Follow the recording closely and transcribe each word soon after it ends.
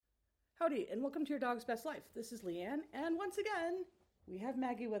Howdy, and welcome to Your Dog's Best Life. This is Leanne, and once again, we have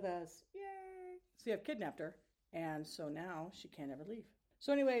Maggie with us. Yay! So we have kidnapped her, and so now she can't ever leave.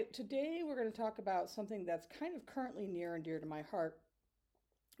 So anyway, today we're going to talk about something that's kind of currently near and dear to my heart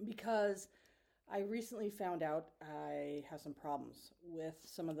because I recently found out I have some problems with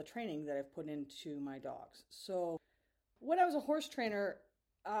some of the training that I've put into my dogs. So when I was a horse trainer,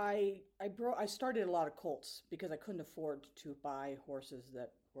 I started a lot of colts because I couldn't afford to buy horses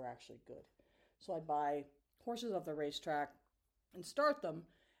that were actually good. So I'd buy horses off the racetrack and start them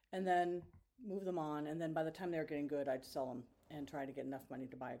and then move them on. And then by the time they were getting good, I'd sell them and try to get enough money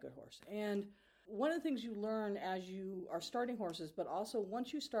to buy a good horse. And one of the things you learn as you are starting horses, but also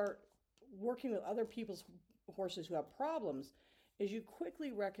once you start working with other people's horses who have problems, is you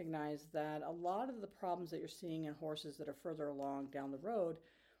quickly recognize that a lot of the problems that you're seeing in horses that are further along down the road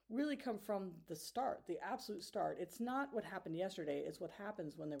really come from the start, the absolute start. It's not what happened yesterday, it's what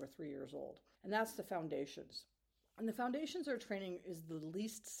happens when they were 3 years old. And that's the foundations. And the foundations of training is the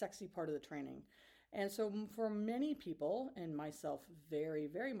least sexy part of the training. And so for many people, and myself very,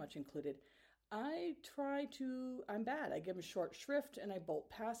 very much included, I'm bad. I give them short shrift and I bolt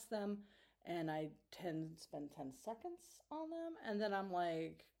past them and I tend to spend 10 seconds on them. And then I'm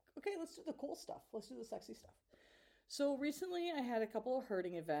like, okay, let's do the cool stuff. Let's do the sexy stuff. So recently I had a couple of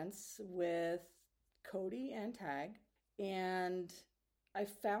herding events with Cody and Tag, and I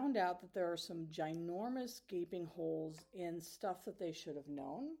found out that there are some ginormous gaping holes in stuff that they should have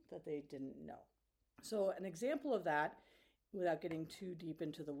known that they didn't know. So an example of that, without getting too deep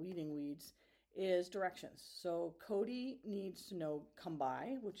into the weeding weeds, is directions. So Cody needs to know come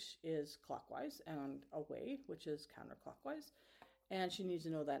by, which is clockwise, and away, which is counterclockwise, and she needs to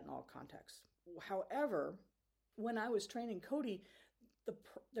know that in all contexts. However, when I was training Cody,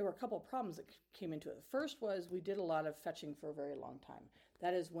 there were a couple of problems that came into it. The first was we did a lot of fetching for a very long time.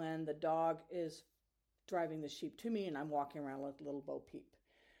 That is when the dog is driving the sheep to me and I'm walking around like a little Bo Peep.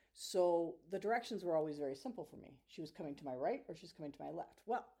 So the directions were always very simple for me. She was coming to my right or she's coming to my left.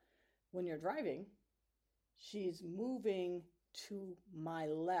 Well, when you're driving, she's moving to my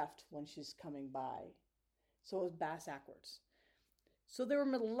left when she's coming by. So it was bass-ackwards. So there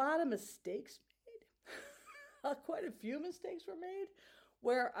were a lot of mistakes made. Quite a few mistakes were made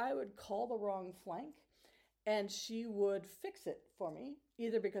where I would call the wrong flank and she would fix it for me,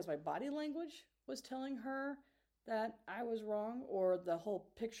 either because my body language was telling her that I was wrong or the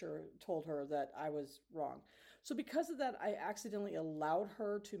whole picture told her that I was wrong. So because of that, I accidentally allowed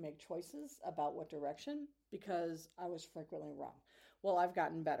her to make choices about what direction because I was frequently wrong. Well, I've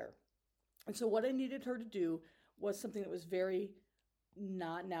gotten better. And so what I needed her to do was something that was very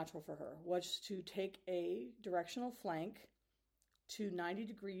not natural for her, was to take a directional flank to 90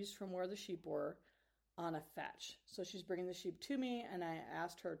 degrees from where the sheep were on a fetch. So she's bringing the sheep to me and I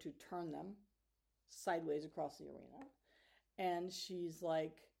asked her to turn them sideways across the arena. And she's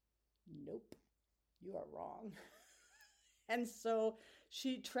like, nope, you are wrong. And so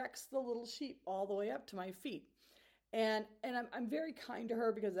she treks the little sheep all the way up to my feet. And I'm very kind to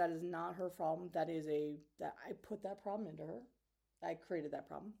her because that is not her problem. That I put that problem into her. I created that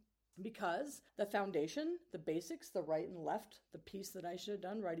problem because the foundation, the basics, the right and left, the piece that I should have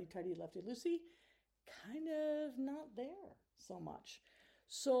done, righty-tighty, lefty-loosey, kind of not there so much.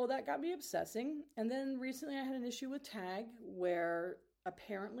 So that got me obsessing. And then recently I had an issue with Tag where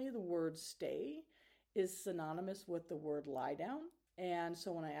apparently the word stay is synonymous with the word lie down. And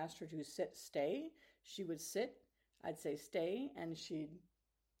so when I asked her to sit, stay, she would sit, I'd say stay, and she'd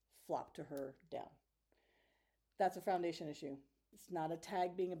flop to her down. That's a foundation issue. It's not a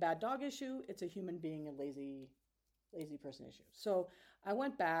Tag being a bad dog issue. It's a human being a lazy person issue. So I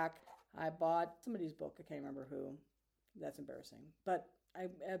went back. I bought somebody's book. I can't remember who. That's embarrassing. But I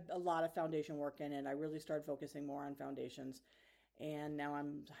had a lot of foundation work in it. I really started focusing more on foundations. And now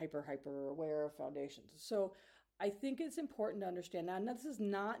I'm hyper aware of foundations. So I think it's important to understand. Now this is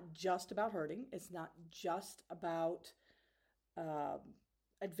not just about herding. It's not just about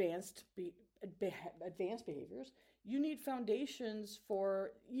advanced behaviors. You need foundations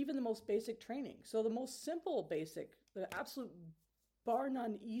for even the most basic training. So the most simple basic, the absolute bar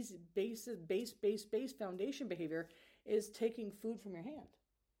none easy base foundation behavior is taking food from your hand,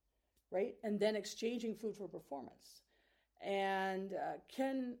 right? And then exchanging food for performance. And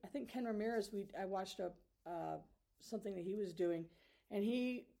I think Ken Ramirez, I watched something that he was doing, and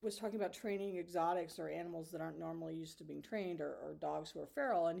he was talking about training exotics or animals that aren't normally used to being trained or dogs who are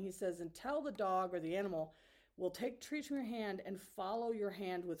feral. And he says, until the dog or the animal will take treats from your hand and follow your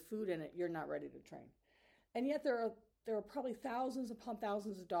hand with food in it, you're not ready to train. And yet there are probably thousands upon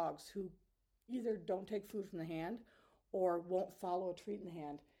thousands of dogs who either don't take food from the hand or won't follow a treat in the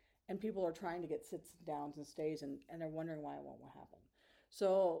hand. and people are trying to get sits and downs and stays, and they're wondering why it won't happen.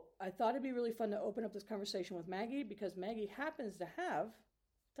 So I thought it'd be really fun to open up this conversation with Maggie, because Maggie happens to have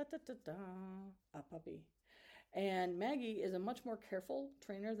a puppy. And Maggie is a much more careful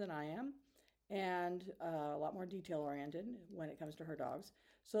trainer than I am, and a lot more detail oriented when it comes to her dogs.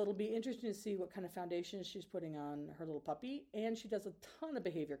 So it'll be interesting to see what kind of foundation she's putting on her little puppy. And she does a ton of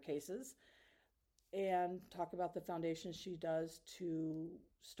behavior cases, and talk about the foundation she does to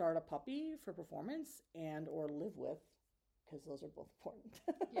start a puppy for performance and or live with, because those are both important.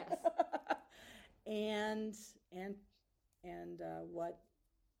 Yes. and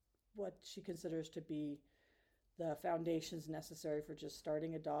what she considers to be the foundations necessary for just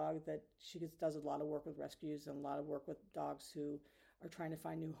starting a dog. That she does a lot of work with rescues and a lot of work with dogs who are trying to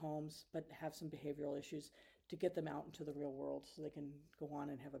find new homes but have some behavioral issues, to get them out into the real world so they can go on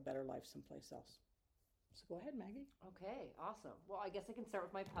and have a better life someplace else. So go ahead, Maggie. Okay, awesome. Well, I guess I can start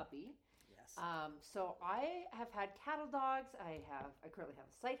with my puppy. Yes. So I have had cattle dogs. I currently have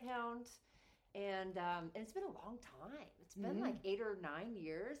a sight hound, and it's been a long time. It's been like 8 or 9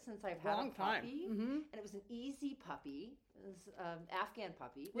 years since I've had a puppy, and it was an easy puppy. It was an Afghan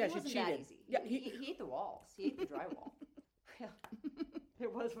puppy. Well, yeah, it wasn't that easy. Yeah, he ate the walls. He ate the drywall. Yeah.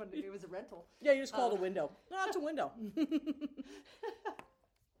 It was a rental. Yeah, you just call it a window. No, it's a window.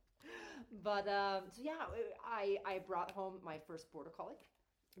 But so yeah, I brought home my first border collie.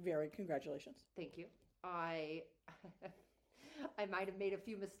 Very congratulations. Thank you. I might have made a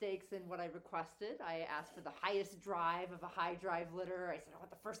few mistakes in what I requested. I asked for the highest drive of a high drive litter. I said I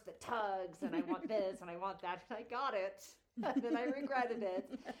want the first that tugs, and I want this, and I want that, and I got it. And then I regretted it.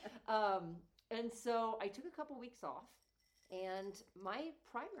 And so I took a couple weeks off, and my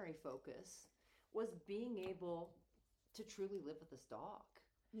primary focus was being able to truly live with this dog.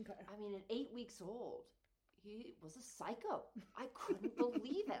 Okay. I mean, at 8 weeks old, he was a psycho. I couldn't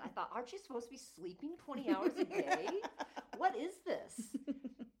believe it. I thought, aren't you supposed to be sleeping 20 hours a day? What is this?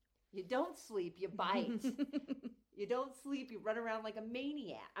 You don't sleep, you bite. You don't sleep, you run around like a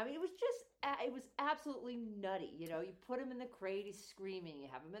maniac. I mean, it was absolutely nutty. You know, you put him in the crate, he's screaming. You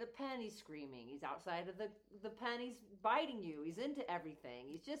have him in a pen, he's screaming. He's outside of the pen, he's biting you. He's into everything.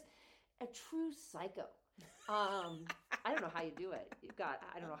 He's just a true psycho. I don't know how you do it. You've got,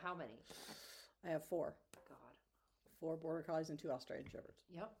 I don't know how many. I have 4. God. 4 border collies and 2 Australian Shepherds.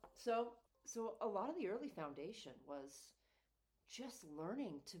 Yep. So a lot of the early foundation was just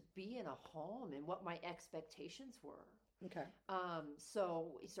learning to be in a home and what my expectations were. Okay.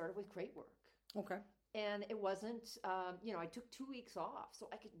 So we started with crate work. Okay. And it wasn't, I took 2 weeks off so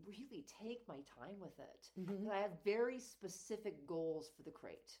I could really take my time with it. Mm-hmm. I had very specific goals for the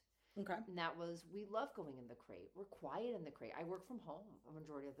crate. Okay. And that was, we love going in the crate. We're quiet in the crate. I work from home a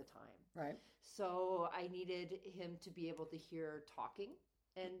majority of the time. Right. So I needed him to be able to hear talking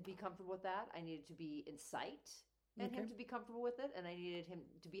and be comfortable with that. I needed to be in sight and him to be comfortable with it. And I needed him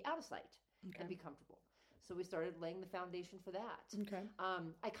to be out of sight and be comfortable. So we started laying the foundation for that. Okay.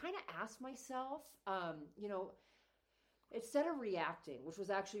 I kind of asked myself, instead of reacting, which was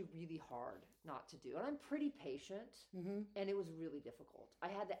actually really hard not to do, and I'm pretty patient, and it was really difficult. I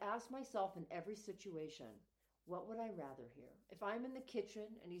had to ask myself in every situation, what would I rather hear? If I'm in the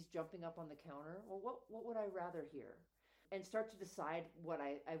kitchen and he's jumping up on the counter, well, what would I rather hear? And start to decide what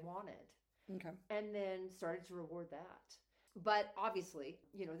I wanted. Okay. And then started to reward that. But obviously,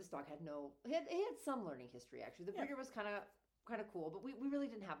 this dog had he had some learning history, actually. The breeder was kind of cool, but we really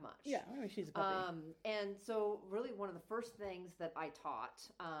didn't have much. Yeah, I mean, she's a puppy. And so really one of the first things that I taught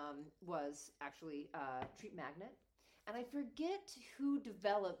was actually treat magnet. And I forget who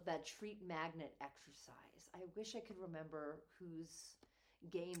developed that treat magnet exercise. I wish I could remember whose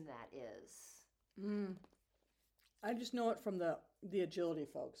game that is. I just know it from the agility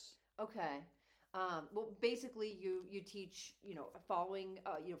folks. Okay. Well, basically you teach, following,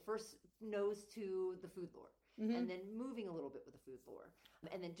 first nose to the food lure. And then moving a little bit with the food lure.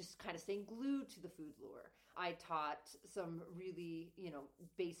 And then just kind of staying glued to the food lure. I taught some really,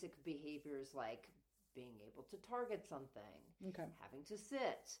 basic behaviors like being able to target something. Okay. Having to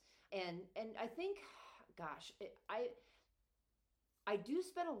sit. And I think, gosh, I do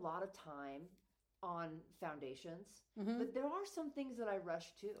spend a lot of time on foundations, but there are some things that I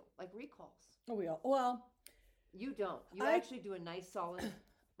rush too, like recalls. Oh, we all, well. You don't. You actually do a nice solid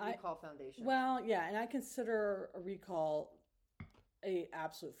recall foundation. Well, yeah, and I consider a recall a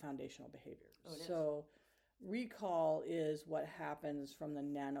absolute foundational behavior. Oh, it so recall is what happens from the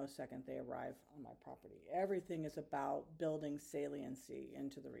nanosecond they arrive on my property. Everything is about building saliency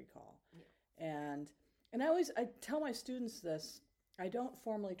into the recall. Yeah. And I tell my students this, I don't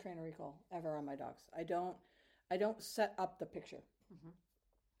formally train a recall ever on my dogs. I don't set up the picture.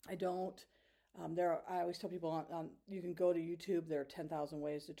 I don't. I always tell people you can go to YouTube. There are 10,000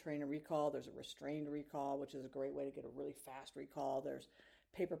 ways to train a recall. There's a restrained recall, which is a great way to get a really fast recall. There's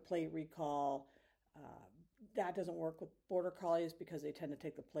paper plate recall. That doesn't work with border collies because they tend to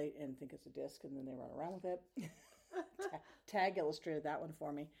take the plate and think it's a disc, and then they run around with it. Tag illustrated that one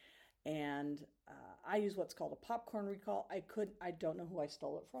for me. And I use what's called a popcorn recall. I don't know who I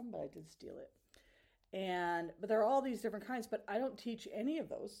stole it from, but I did steal it. But there are all these different kinds, but I don't teach any of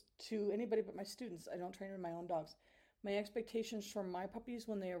those to anybody but my students. I don't train with my own dogs. My expectations from my puppies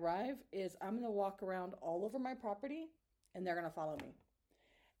when they arrive is I'm going to walk around all over my property and they're going to follow me.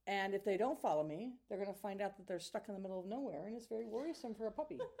 And if they don't follow me, they're going to find out that they're stuck in the middle of nowhere, and it's very worrisome for a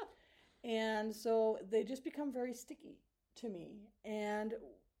puppy. And so they just become very sticky to me. And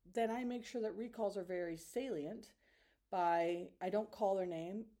then I make sure that recalls are very salient I don't call their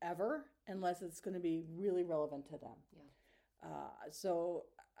name ever unless it's going to be really relevant to them. Yeah. So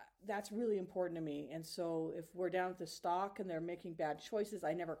that's really important to me. And so if we're down at the stock and they're making bad choices,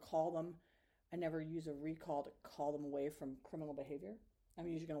 I never call them. I never use a recall to call them away from criminal behavior. I'm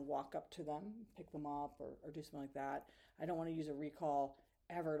usually going to walk up to them, pick them up, or do something like that. I don't want to use a recall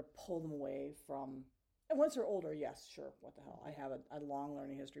ever to pull them away from. And once they're older, yes, sure, what the hell. I have a long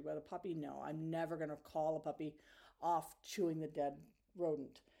learning history. But a puppy, no. I'm never going to call a puppy off chewing the dead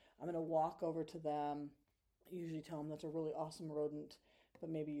rodent. I'm going to walk over to them, usually tell them that's a really awesome rodent, but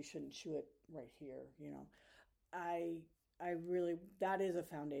maybe you shouldn't chew it right here, I really, that is a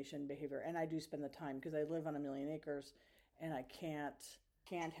foundation behavior, and I do spend the time because I live on 1 million acres, and I can't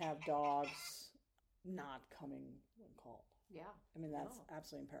have dogs not coming when called. Yeah. I mean, that's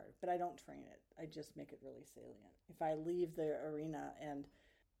absolutely imperative, but I don't train it. I just make it really salient. If I leave the arena and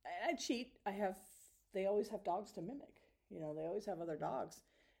I cheat, they always have dogs to mimic. They always have other dogs.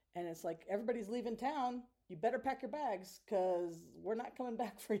 And it's like, everybody's leaving town. You better pack your bags because we're not coming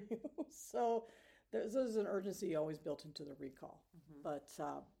back for you. So there's an urgency always built into the recall. Mm-hmm. But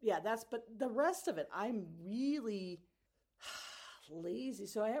the rest of it, I'm really lazy.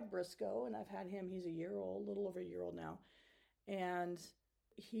 So I have Briscoe, and I've had him. He's a little over a year old now. And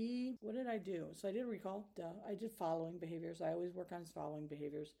what did I do? So I did recall. I did following behaviors. I always work on his following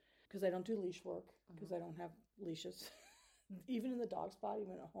behaviors because I don't do leash work because I don't have leashes. Even in the dog spot,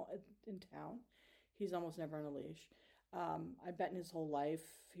 even in town, he's almost never on a leash. I bet in his whole life,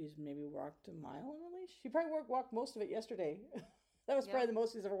 he's maybe walked a mile on a leash. He probably walked most of it yesterday. That was probably the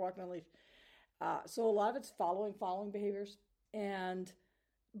most he's ever walked on a leash. So a lot of it's following behaviors.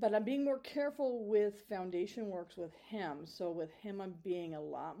 But I'm being more careful with foundation works with him. So with him, I'm being a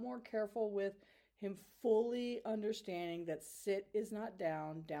lot more careful with him fully understanding that sit is not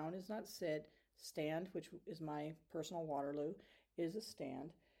down is not sit, stand, which is my personal Waterloo, is a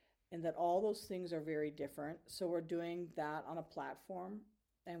stand, and that all those things are very different. So we're doing that on a platform,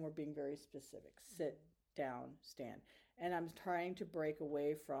 and we're being very specific. Sit, down, stand. And I'm trying to break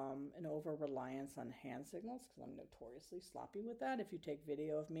away from an over-reliance on hand signals because I'm notoriously sloppy with that. If you take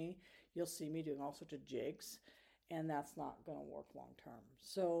video of me, you'll see me doing all sorts of jigs, and that's not going to work long-term.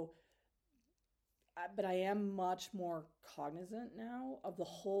 So, but I am much more cognizant now of the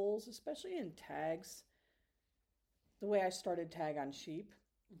holes, especially in tags, the way I started tag on sheep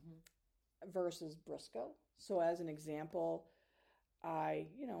versus Briscoe. So as an example,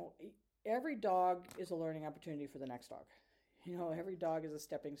 every dog is a learning opportunity for the next dog. Every dog is a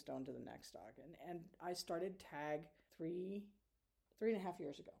stepping stone to the next dog. And I started tag 3.5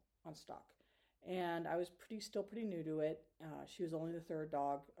 years ago on stock. And I was still pretty new to it. She was only the third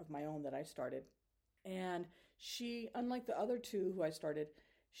dog of my own that I started. And she, unlike the other two who I started,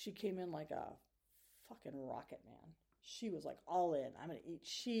 she came in like a fucking rocket, man. She was like all in. I'm going to eat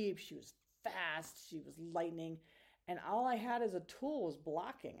sheep. She was fast. She was lightning. And all I had as a tool was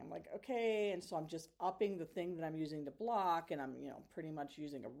blocking. I'm like, okay. And so I'm just upping the thing that I'm using to block. And I'm, pretty much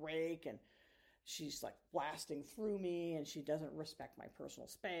using a rake. And she's like blasting through me. And she doesn't respect my personal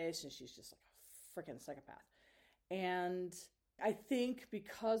space. And she's just like a freaking psychopath. And I think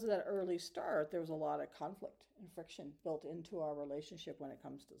because of that early start, there was a lot of conflict and friction built into our relationship when it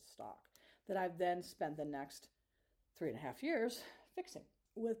comes to stock that I've then spent the next 3.5 years fixing.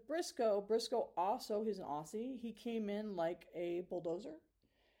 With Briscoe also, he's an Aussie. He came in like a bulldozer,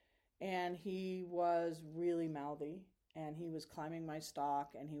 and he was really mouthy, and he was climbing my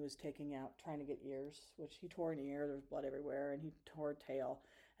stock, and he was trying to get ears, which he tore an ear. There was blood everywhere, and he tore a tail,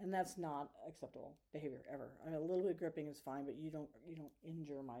 and that's not acceptable behavior ever. I mean, a little bit of gripping is fine, but you don't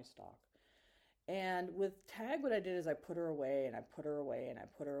injure my stock. And with Tag, what I did is I put her away, and I put her away, and I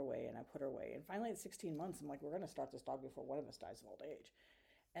put her away, and I put her away. And finally, at 16 months, I'm like, we're going to start this dog before one of us dies of old age.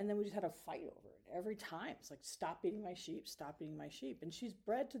 And then we just had a fight over it every time. It's like, stop eating my sheep, stop eating my sheep. And she's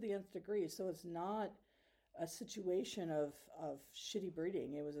bred to the nth degree. So it's not a situation of shitty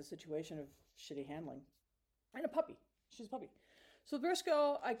breeding. It was a situation of shitty handling. And a puppy. She's a puppy. So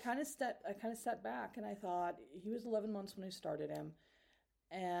Briscoe, I kind of sat back and I thought, he was 11 months when I started him.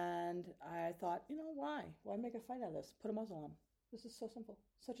 And I thought, why? Why make a fight out of this? Put a muzzle on him. This is so simple.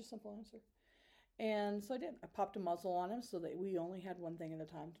 Such a simple answer. And so I did. I popped a muzzle on him so that we only had one thing at a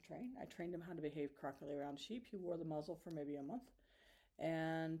time to train. I trained him how to behave correctly around sheep. He wore the muzzle for maybe a month.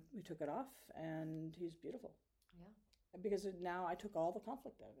 And we took it off, and he's beautiful. Yeah. Because now I took all the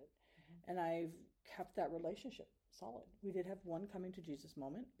conflict out of it. Mm-hmm. And I've kept that relationship solid. We did have one coming to Jesus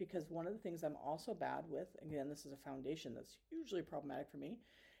moment, because one of the things I'm also bad with, again, this is a foundation that's hugely problematic for me,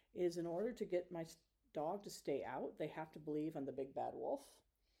 is in order to get my dog to stay out, they have to believe I'm the big bad wolf.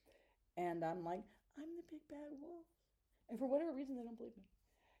 And I'm like, I'm the big bad wolf. And for whatever reason, they don't believe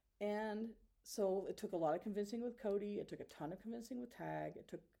me. And so it took a lot of convincing with Cody. It took a ton of convincing with Tag. It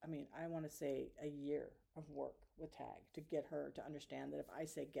took, I want to say a year of work with Tag to get her to understand that if I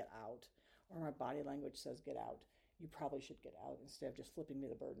say get out, or my body language says get out, you probably should get out instead of just flipping me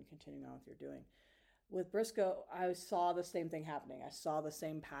the bird and continuing on with your doing. With Briscoe, I saw the same thing happening. I saw the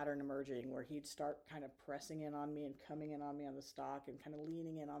same pattern emerging where he'd start kind of pressing in on me and coming in on me on the stock and kind of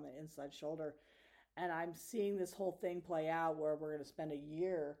leaning in on the inside shoulder. And I'm seeing this whole thing play out where we're going to spend a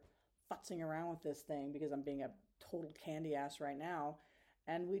year futzing around with this thing because I'm being a total candy ass right now.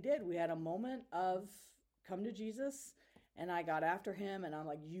 And we did. We had a moment of come to Jesus, and I got after him, and I'm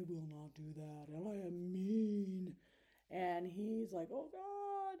like, you will not do that, and I am mean. And he's like, oh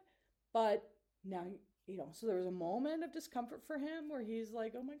God. But now, so there was a moment of discomfort for him where he's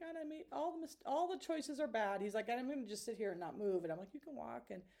like, oh my God, I made all the choices are bad. He's like, I'm going to just sit here and not move. And I'm like, you can walk.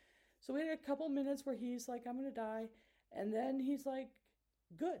 And so we had a couple minutes where he's like, I'm going to die. And then he's like,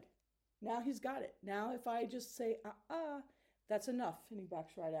 good. Now he's got it. Now if I just say, that's enough. And he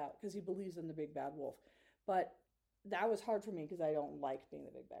backs right out because he believes in the big bad wolf. But that was hard for me because I don't like being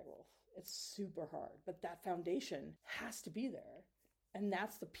the big bad wolf. It's super hard. But that foundation has to be there. And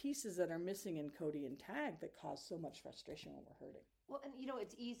that's the pieces that are missing in Cody and Tag that cause so much frustration when we're hurting. Well, and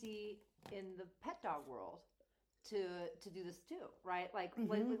it's easy in the pet dog world to do this too, right? Like,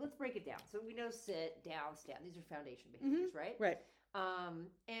 let's break it down. So we know sit, down, stand. These are foundation behaviors, right? Right.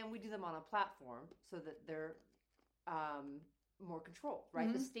 And we do them on a platform so that they're more controlled,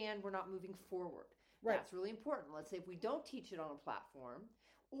 right? The stand, we're not moving forward. Right. That's really important. Let's say if we don't teach it on a platform,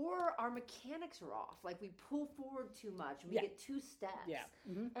 or our mechanics are off, like we pull forward too much, and we get two steps. Yeah.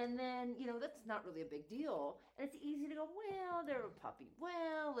 And then, that's not really a big deal. And it's easy to go, well, they're a puppy.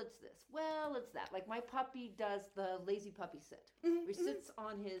 Well, it's this. Well, it's that. Like my puppy does the lazy puppy sit, where he sits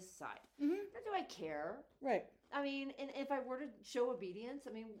on his side. Now, do I care? Right. And if I were to show obedience,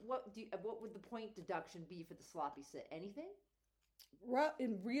 what would the point deduction be for the sloppy sit? Anything?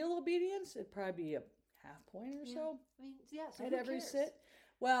 In real obedience, it'd probably be a half point or so. So at who every cares? sit.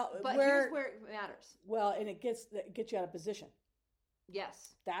 Well, but here's where it matters. Well, and it gets you out of position.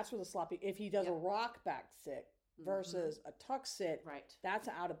 Yes. That's where the sloppy, if he does a rock back sit versus a tuck sit, right, that's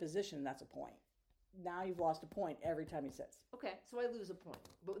out of position. That's a point. Now you've lost a point every time he sits. Okay, so I lose a point.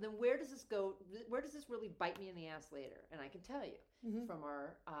 But then where does this go? Where does this really bite me in the ass later? And I can tell you from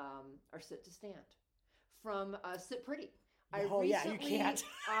our sit to stand, from sit pretty. You can't.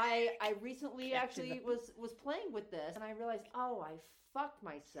 I recently actually was playing with this, and I realized, I fucked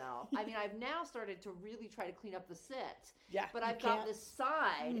myself. I've now started to really try to clean up the sit. Yeah. But I've got this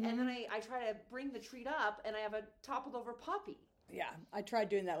side, and then I try to bring the treat up, and I have a toppled over puppy. Yeah, I tried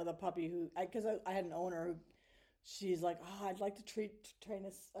doing that with a puppy because I had an owner who, she's like, I'd like to train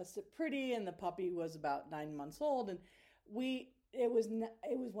a sit pretty, and the puppy was about 9 months old, and it was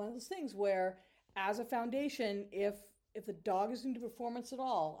one of those things where, as a foundation, if the dog is into performance at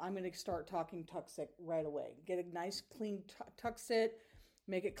all, I'm going to start talking tuck sit right away. Get a nice clean tuck sit,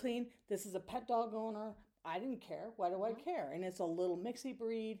 make it clean. This is a pet dog owner. I didn't care. Why do I care? And it's a little mixy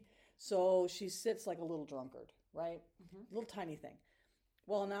breed, so she sits like a little drunkard, right? Little tiny thing.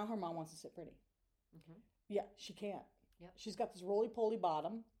 Well, now her mom wants to sit pretty. Yeah, she can't. Yep. She's got this roly-poly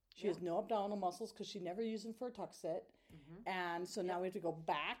bottom. She has no abdominal muscles because she never used them for a tuck sit. And so now we have to go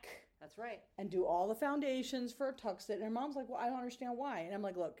back. That's right. And do all the foundations for a tuck sit. And her mom's like, well, I don't understand why. And I'm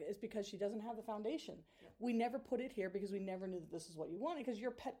like, look, it's because she doesn't have the foundation. Yep. We never put it here because we never knew that this is what you wanted. Because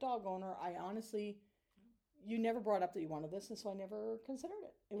you're a pet dog owner. You never brought up that you wanted this. And so I never considered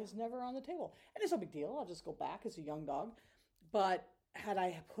it. It was never on the table. And it's no big deal. I'll just go back as a young dog. But had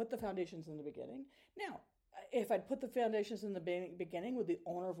I put the foundations in the beginning. Now, if I'd put the foundations in the beginning, would the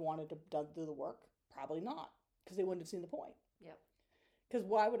owner have wanted to do the work? Probably not. Because they wouldn't have seen the point. Yep. Because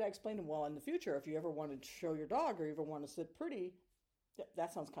why would I explain to them, well, in the future, if you ever want to show your dog or you ever want to sit pretty,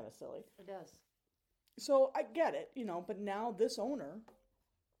 that sounds kind of silly. It does. So I get it, but now this owner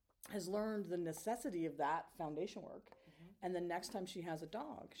has learned the necessity of that foundation work. Mm-hmm. And the next time she has a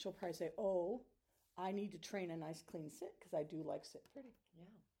dog, she'll probably say, oh, I need to train a nice clean sit because I do like sit pretty. Yeah.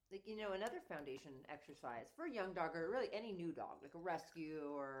 Like, another foundation exercise for a young dog or really any new dog, like a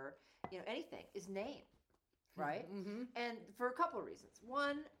rescue or, anything, is name, right? Mm-hmm. And for a couple of reasons.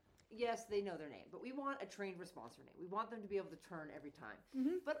 One, yes, they know their name, but we want a trained responser name. We want them to be able to turn every time.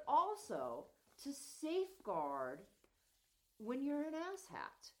 Mm-hmm. But also to safeguard when you're an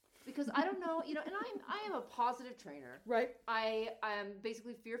asshat. Because I don't know, and I am a positive trainer. Right. I am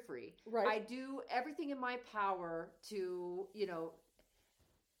basically fear-free. Right. I do everything in my power to,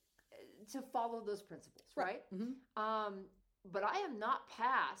 to follow those principles, right? Mm-hmm. But I am not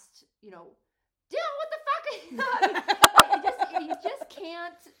past, Dill, what the fuck? You just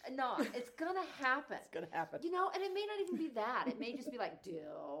can't not. It's going to happen. It's going to happen. And it may not even be that. It may just be like,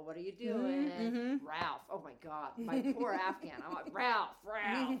 Dill, what are you doing? Mm-hmm. Ralph, oh my God, my poor Afghan. I'm like, Ralph.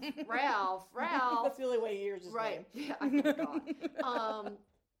 That's the only way he hears his name. Yeah, oh my God.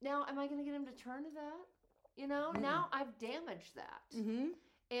 Now, am I going to get him to turn to that? Mm-hmm. Now I've damaged that. Mm-hmm.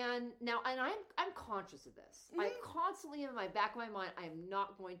 And I'm conscious of this. Mm-hmm. I constantly in my back of my mind, I am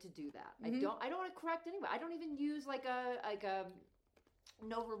not going to do that. Mm-hmm. I don't want to correct anybody. I don't even use like a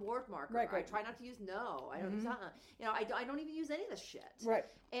no reward marker. Right. I try not to use no. I don't use I don't even use any of this shit. Right.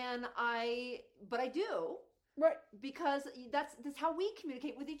 But I do. Right. Because that's how we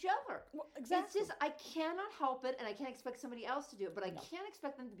communicate with each other. Well, exactly. It's just, I cannot help it, and I can't expect somebody else to do it, but I can't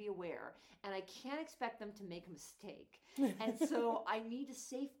expect them to be aware, and I can't expect them to make a mistake. And so I need to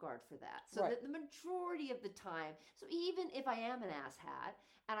safeguard for that. So that the majority of the time, so even if I am an asshat,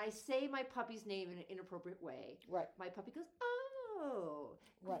 and I say my puppy's name in an inappropriate way, my puppy goes, oh,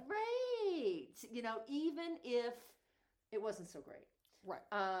 great. Even if it wasn't so great. Right.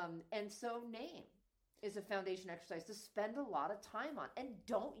 And so name is a foundation exercise to spend a lot of time on, and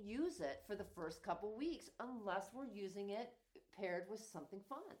don't use it for the first couple weeks unless we're using it paired with something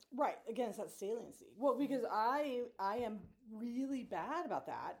fun. Right. Again, it's that saliency. Well, because I am really bad about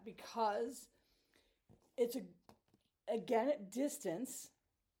that because it's again at distance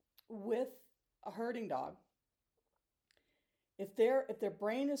with a herding dog. If their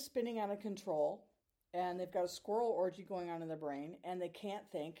brain is spinning out of control and they've got a squirrel orgy going on in their brain and they can't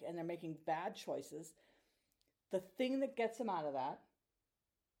think and they're making bad choices, the thing that gets them out of that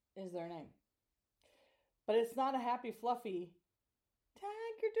is their name. But it's not a happy, fluffy, Tag,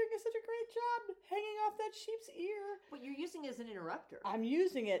 you're doing such a great job hanging off that sheep's ear. But you're using it as an interrupter. I'm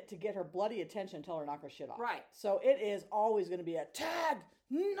using it to get her bloody attention and tell her to knock her shit off. Right. So it is always going to be a Tag,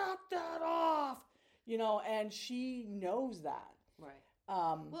 knock that off. And she knows that. Right.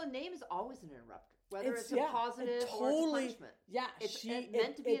 Well, a name is always an interrupter. Whether it's a positive totally, or it's a punishment. Yeah. It's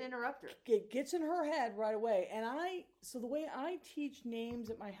meant to be an interrupter. It gets in her head right away. And so the way I teach names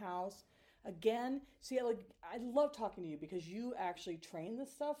at my house, again, I love talking to you because you actually train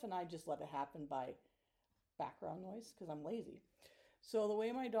this stuff and I just let it happen by background noise because I'm lazy. So the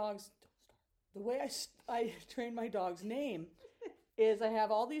way I train my dog's name is I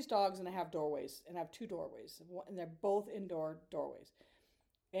have all these dogs and I have doorways and I have 2 doorways and they're both indoor doorways.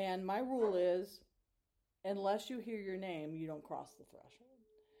 And my rule is, unless you hear your name, you don't cross the threshold.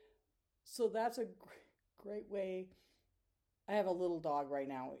 So that's a great way. I have a little dog right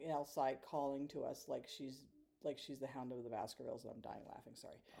now outside calling to us like she's the Hound of the Baskervilles, and I'm dying laughing.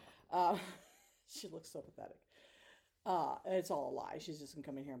 Sorry. She looks so pathetic. It's all a lie. She's just going to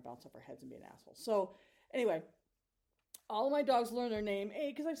come in here and bounce off our heads and be an asshole. So anyway, all of my dogs learn their name,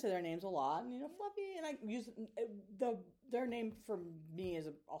 because I say their names a lot, and, Fluffy, and I use their name for me is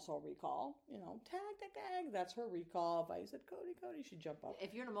also a recall. Tag, that's her recall. If I said Cody, she'd jump up.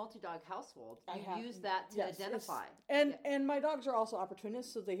 If you're in a multi-dog household, you use that to identify. And my dogs are also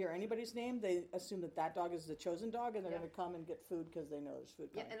opportunists, so if they hear anybody's name, they assume that dog is the chosen dog, and they're going to come and get food because they know there's food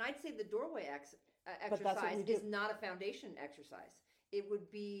coming. Yeah, and I'd say the doorway exercise is not a foundation exercise. It would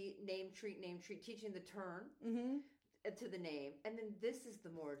be name, treat, teaching the turn. Mm-hmm. To the name, and then this is the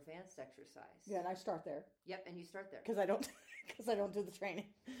more advanced exercise. Yeah, and I start there. Yep, and you start there because I don't do the training.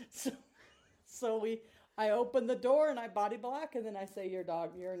 So I open the door and I body block, and then I say your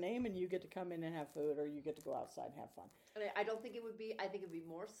name, and you get to come in and have food, or you get to go outside and have fun. And I don't think it would be. I think it would be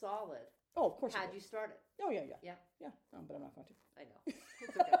more solid. Oh, of course. Had you started. Oh yeah. No, but I'm not going to. I know.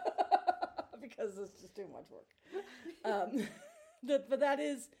 It's okay. Because it's just too much work. But that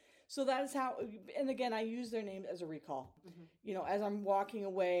is. So that is how, and again, I use their name as a recall. Mm-hmm. As I'm walking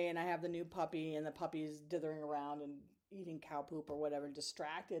away and I have the new puppy and the puppy's dithering around and eating cow poop or whatever,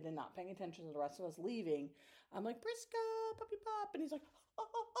 distracted and not paying attention to the rest of us leaving, I'm like, Briscoe, puppy pop. And he's like,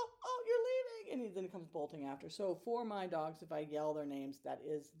 oh, you're leaving. And then he comes bolting after. So for my dogs, if I yell their names, that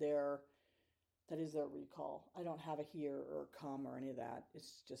is their recall. I don't have a hear or come or any of that.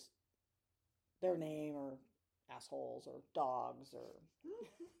 It's just their name or assholes or dogs or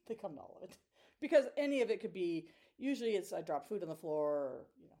they come to all of it. Because any of it could be, usually it's I dropped food on the floor or,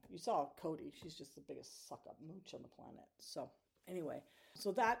 you saw Cody. She's just the biggest suck-up mooch on the planet. So anyway,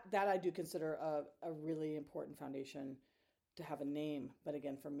 so that I do consider a really important foundation to have a name. But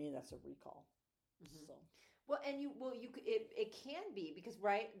again, for me, that's a recall. Mm-hmm. So. Well, and it can be because,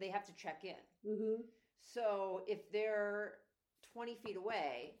 right, they have to check in. Mm-hmm. So if they're 20 feet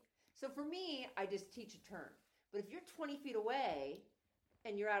away, so for me, I just teach a turn. But if you're 20 feet away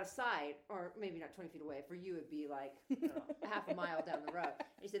and you're out of sight, or maybe not 20 feet away, for you it'd be like, I don't know, half a mile down the road. And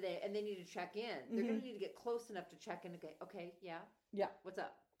you said they need to check in. They're going to need to get close enough to check in. Okay, yeah, what's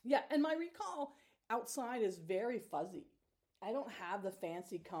up? Yeah, and my recall outside is very fuzzy. I don't have the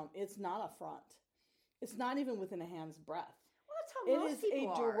fancy it's not a front. It's not even within a hand's breath. Well, that's how most people are.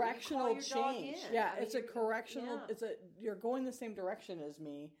 It is a directional change. Yeah, it's a correctional. Yeah. You're going the same direction as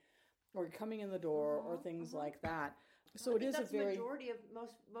me, or you're coming in the door, or things like that. So it is that's a very the majority of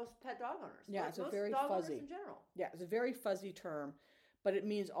most pet dog owners. Yeah, it's most a very dog fuzzy. Owners in general. Yeah, it's a very fuzzy term, but it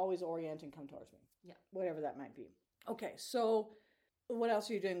means always orient and come towards me. Yeah, whatever that might be. Okay, so what else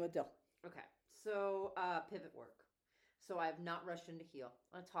are you doing with Dill? Okay, so pivot work. So I have not rushed into heel.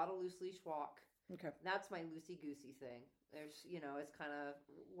 I taught a loose leash walk. Okay. That's my loosey-goosey thing. There's, it's kind of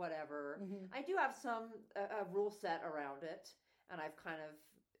whatever. Mm-hmm. I do have some a rule set around it, and I've kind of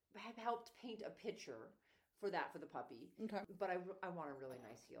helped paint a picture for the puppy. Okay. But I want a really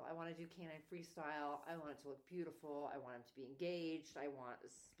nice heel. I want to do canine freestyle. I want it to look beautiful. I want him to be engaged. I want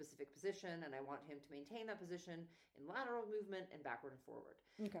a specific position, and I want him to maintain that position in lateral movement and backward and forward.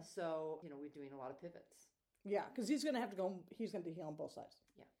 Okay. So, we're doing a lot of pivots. Yeah, because he's going to have to go, he's going to heel on both sides.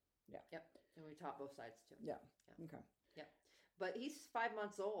 Yeah. Yep. And we taught both sides too. Yeah. Okay. Yeah. But he's 5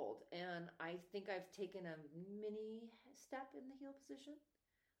 months old, and I think I've taken a mini step in the heel position.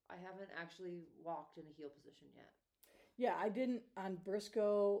 I haven't actually walked in a heel position yet. Yeah, I didn't on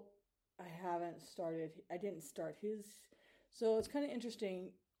Briscoe. I didn't start his. So it's kind of interesting.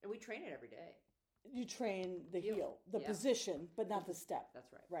 And we train it every day. You train the heel, the position, but not the step.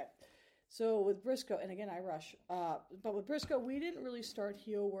 That's right. Right. So with Briscoe, and again, I rush. But with Briscoe, we didn't really start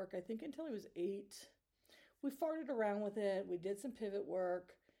heel work, I think, until he was 8. We farted around with it. We did some pivot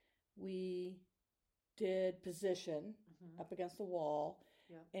work. We did position up against the wall.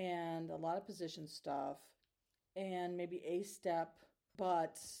 Yeah. And a lot of position stuff and maybe a step,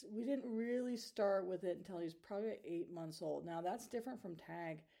 but we didn't really start with it until he was probably 8 months old. Now that's different from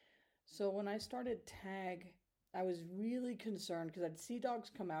tag. So when I started tag, I was really concerned because I'd see dogs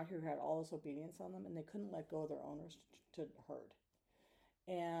come out here who had all this obedience on them and they couldn't let go of their owners to herd.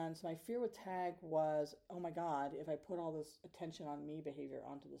 And so my fear with tag was, oh my God, if I put all this attention on me behavior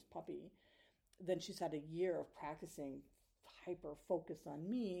onto this puppy, then she's had a year of practicing hyper focused on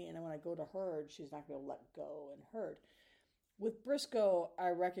me, and then when I go to herd, she's not going to let go and herd. With Briscoe, I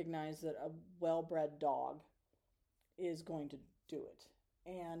recognize that a well-bred dog is going to do it,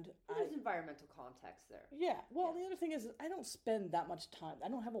 and there's environmental context there. Yeah. Well, the other thing is, I don't spend that much time. I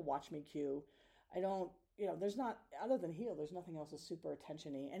don't have a watch me cue. I don't. There's not, other than heel, there's nothing else that's super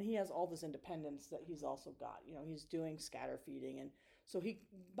attention-y, and he has all this independence that he's also got. He's doing scatter feeding, and so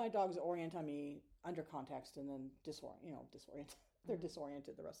my dogs orient on me under context and then disorient. They're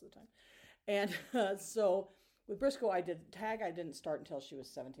disoriented the rest of the time. And so with Briscoe, I didn't start until she was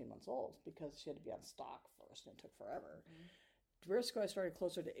 17 months old because she had to be on stock first and it took forever. Mm-hmm. Briscoe, I started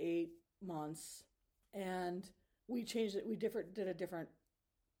closer to 8 months and we changed it. We did a different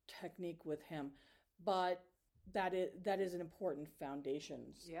technique with him, but that is an important foundation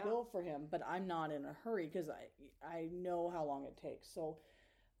skill for him, but I'm not in a hurry because I know how long it takes. So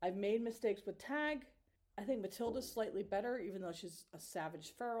I've made mistakes with tag. I think Matilda's slightly better, even though she's a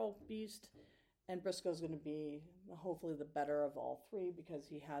savage feral beast. And Briscoe's going to be hopefully the better of all three because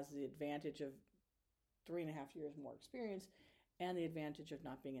he has the advantage of 3.5 years more experience and the advantage of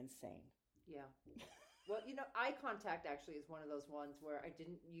not being insane. Yeah. Well, eye contact actually is one of those ones where I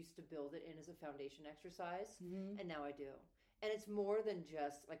didn't used to build it in as a foundation exercise, and now I do. And it's more than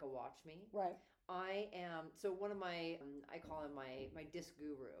just like a watch me. Right. So one of my, I call him my disc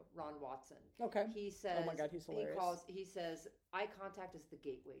guru, Ron Watson. Okay. He says, oh my God, he's hilarious. He says, eye contact is the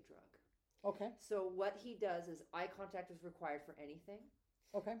gateway drug. Okay. So what he does is eye contact is required for anything.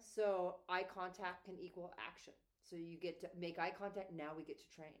 Okay. So eye contact can equal action. So you get to make eye contact, now we get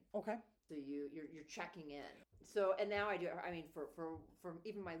to train. Okay. So you're checking in. So, and now I do, I mean, for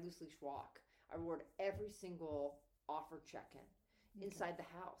even my loose leash walk, I reward every single offer check-in inside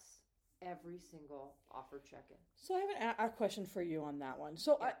the house. Every single offer check-in. So I have a question for you on that one.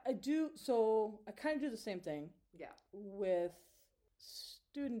 So I kind of do the same thing. Yeah. With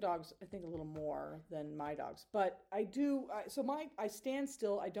student dogs, I think a little more than my dogs. But I stand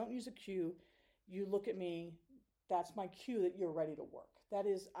still. I don't use a cue. You look at me. That's my cue that you're ready to work. That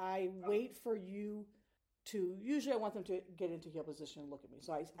is, I wait for you to, usually I want them to get into heel position and look at me.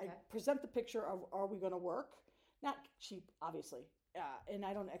 So I present the picture of, are we going to work? Not sheep, obviously. And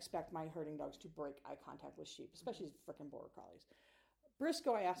I don't expect my herding dogs to break eye contact with sheep, especially freaking border collies.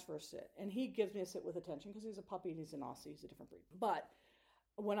 Briscoe, I ask for a sit, and he gives me a sit with attention because he's a puppy and he's an Aussie. He's a different breed. But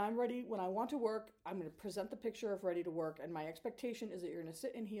when I'm ready, when I want to work, I'm going to present the picture of ready to work, and my expectation is that you're going to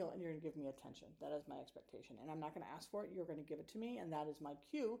sit and heel and you're going to give me attention. That is my expectation, and I'm not going to ask for it. You're going to give it to me, and that is my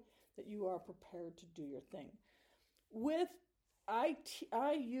cue that you are prepared to do your thing.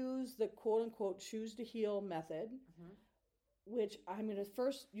 I use the quote-unquote choose to heel method, which I'm going to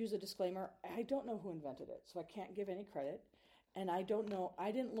first use a disclaimer. I don't know who invented it, so I can't give any credit. And I don't know,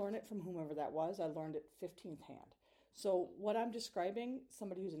 I didn't learn it from whomever that was. I learned it 15th hand. So what I'm describing,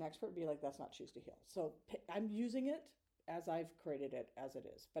 somebody who's an expert would be like, that's not choose to heel. So I'm using it as I've created it as it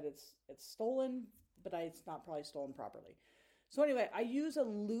is. But it's stolen, but it's not probably stolen properly. So anyway, I use a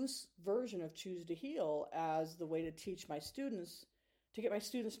loose version of choose to heel as the way to teach my students, to get my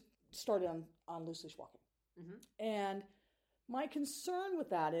students started on loose leash walking. And my concern with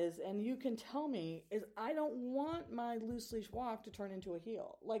that is, and you can tell me, is I don't want my loose leash walk to turn into a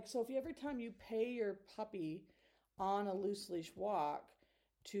heel. Like, so if every time you pay your puppy on a loose leash walk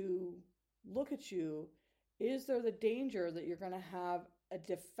to look at you, is there the danger that you're going to have a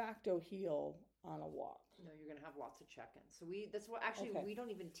de facto heel on a walk? No, you're going to have lots of check-ins. So that's what we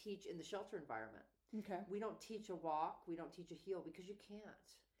don't even teach in the shelter environment. Okay. We don't teach a walk. We don't teach a heel because you can't.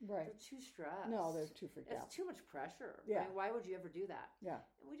 Right. They're too stressed. No, they're too freaked out. It's too much pressure. Yeah. I mean, why would you ever do that? Yeah.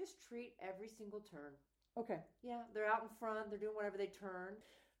 And we just treat every single turn. Okay. Yeah, they're out in front. They're doing whatever they turn.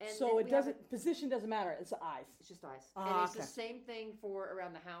 And so position doesn't matter. It's the eyes. It's just eyes. And it's the same thing for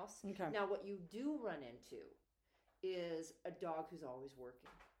around the house. Okay. Now, what you do run into is a dog who's always working.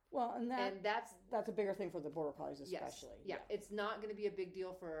 Well, and that's a bigger thing for the border collies especially. Yes. Yeah. It's not going to be a big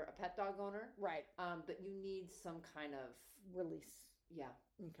deal for a pet dog owner. Right. But you need some kind of release. Yeah.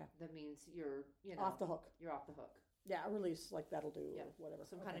 Okay. That means you're, off the hook. You're off the hook. Yeah, a release like that'll do or whatever.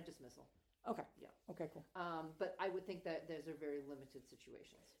 Some kind of dismissal. Okay. Yeah. Okay, cool. But I would think that those are very limited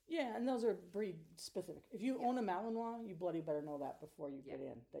situations. Yeah, and those are breed specific. If you own a Malinois, you bloody better know that before you get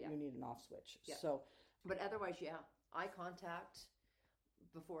in, that you need an off switch. Yeah. So, but otherwise, eye contact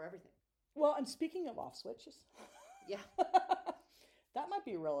before everything. Well, and speaking of off switches, that might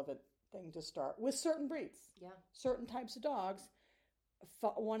be a relevant thing to start with certain breeds. Yeah. Certain types of dogs.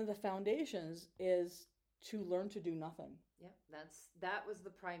 One of the foundations is to learn to do nothing. Yeah, that was the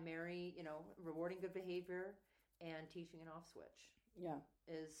primary, rewarding good behavior and teaching an off switch. Yeah.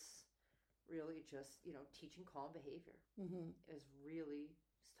 Is really just, teaching calm behavior is really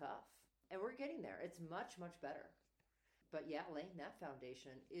tough. And we're getting there. It's much, much better. But yeah, laying that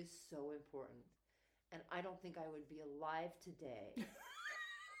foundation is so important. And I don't think I would be alive today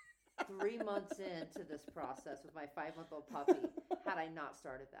 3 months into this process with my 5-month-old puppy had I not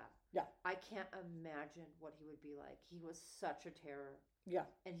started that. Yeah. I can't imagine what he would be like. He was such a terror. Yeah.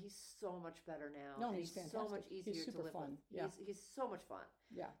 And he's so much better now. No, and he's fantastic. So much easier he's super to live fun. with. Yeah. He's so much fun.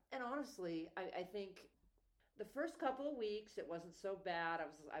 Yeah. And honestly, I think the first couple of weeks it wasn't so bad.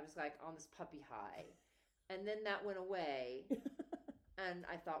 I was like on this puppy high. And then that went away. And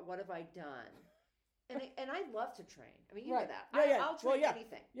I thought, what have I done? And I love to train. I mean, you know that. I'll train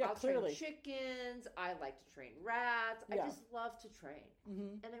anything. Yeah, I'll clearly. train chickens. I like to train rats. I just love to train.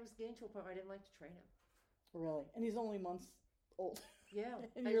 Mm-hmm. And I was getting to a point where I didn't like to train him. Really? And he's only months old. Yeah.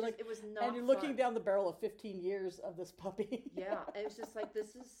 And you're like, it was not and you're fun. looking down the barrel of 15 years of this puppy. Yeah. It was just like,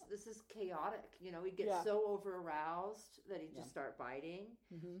 this is chaotic. He'd get so over aroused that he'd just start biting.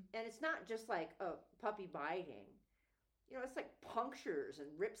 Mm-hmm. And it's not just like a puppy biting. It's like punctures and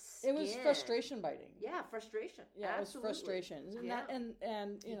rips It skin. was frustration biting. Yeah, frustration. Yeah, absolutely. It was frustration. And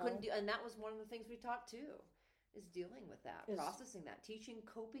you couldn't do, and that was one of the things we taught too, is dealing with that, processing that, teaching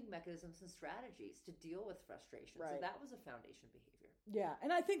coping mechanisms and strategies to deal with frustration. Right. So that was a foundation behavior. Yeah,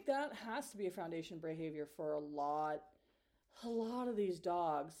 and I think that has to be a foundation behavior for a lot of these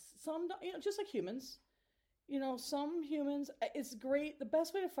dogs. Some, just like humans. Some humans, it's great. The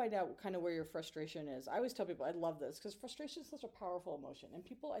best way to find out kind of where your frustration is, I always tell people, I love this because frustration is such a powerful emotion and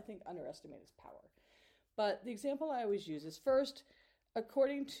people, I think, underestimate its power. But the example I always use is first,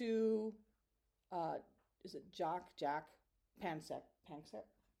 according to is it Jack Panksepp,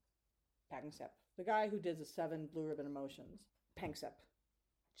 the guy who did the 7 Blue Ribbon Emotions, Panksepp,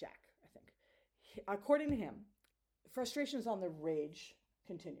 Jack, I think. According to him, frustration is on the rage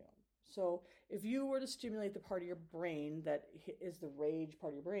continuum. So if you were to stimulate the part of your brain that is the rage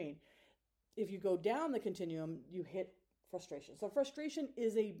part of your brain, if you go down the continuum, you hit frustration. So frustration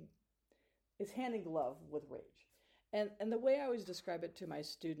is hand in glove with rage. And the way I always describe it to my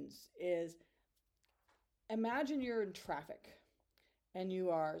students is, imagine you're in traffic and you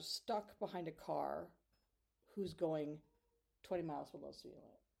are stuck behind a car who's going 20 miles below speed limit.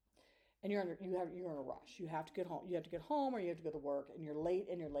 And you're in a rush. You have to get home. You have to get home, or you have to go to work, and you're late,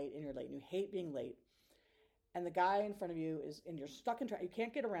 and you're late, and you're late, and you hate being late. And the guy in front of you and you're stuck in traffic. You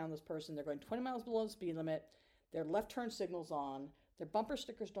can't get around this person. They're going 20 miles below the speed limit. Their left turn signal's on. Their bumper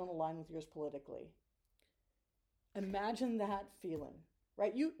stickers don't align with yours politically. Imagine that feeling,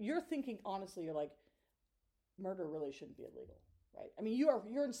 right? You're thinking honestly. You're like, murder really shouldn't be illegal. Right? I mean,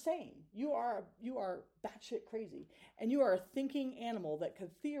 you're insane. You are batshit crazy, and you are a thinking animal that could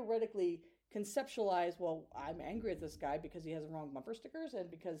theoretically conceptualize. Well, I'm angry at this guy because he has the wrong bumper stickers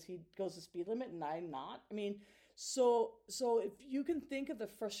and because he goes the speed limit and I'm not. I mean, so if you can think of the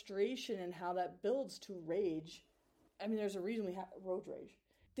frustration and how that builds to rage, I mean, there's a reason we have road rage.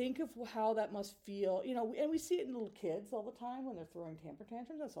 Think of how that must feel, and we see it in little kids all the time when they're throwing temper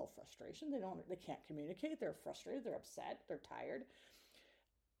tantrums. That's all frustration. They can't communicate. They're frustrated. They're upset. They're tired.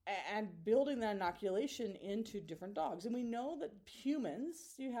 And building that inoculation into different dogs. And we know that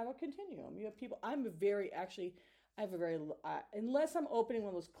humans, you have a continuum. You have people. I have a very, unless I'm opening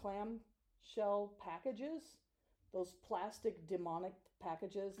one of those clamshell packages, those plastic demonic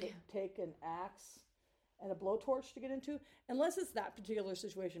packages that take an axe and a blowtorch to get into, unless it's that particular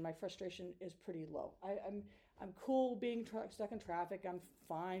situation, my frustration is pretty low. I'm cool being stuck in traffic. I'm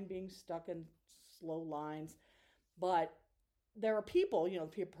fine being stuck in slow lines. But there are people,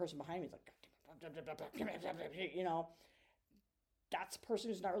 the person behind me is like, that's a person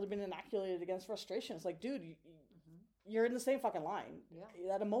who's not really been inoculated against frustration. It's like, dude, you're in the same fucking line. Yeah.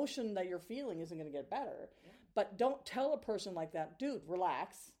 That emotion that you're feeling isn't going to get better. Yeah. But don't tell a person like that, dude,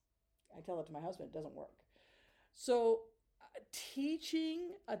 relax. I tell it to my husband, it doesn't work. So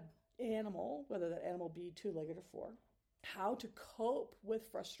teaching an animal, whether that animal be 2-legged or 4, how to cope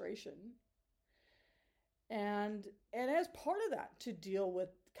with frustration, and as part of that, to deal with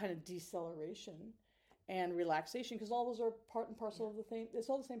kind of deceleration and relaxation, because all those are part and parcel of the thing. It's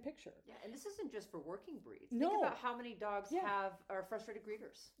all the same picture. Yeah, and this isn't just for working breeds. No. Think about how many dogs are frustrated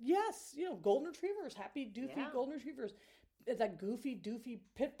greeters. Yes, golden retrievers, happy, doofy golden retrievers. That goofy, doofy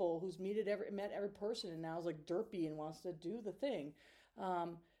pit bull who's met every person and now is like derpy and wants to do the thing.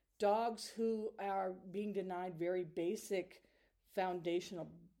 Dogs who are being denied very basic, foundational,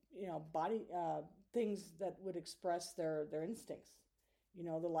 body things that would express their instincts.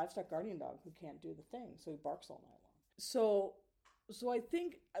 The livestock guardian dog who can't do the thing, so he barks all night long. So I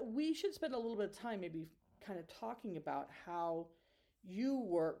think we should spend a little bit of time maybe kind of talking about how you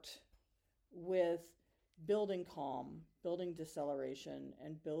worked with building calm, building deceleration,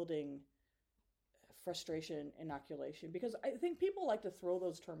 and building frustration inoculation. Because I think people like to throw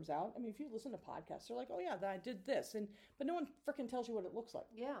those terms out. I mean, if you listen to podcasts, they're like, oh yeah, I did this, but no one freaking tells you what it looks like.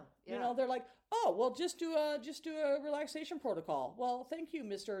 Yeah. They're like, oh, well, just do a relaxation protocol. Well, thank you,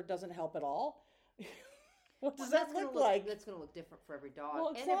 Mr. Doesn't help at all. What does that look like? That's going to look different for every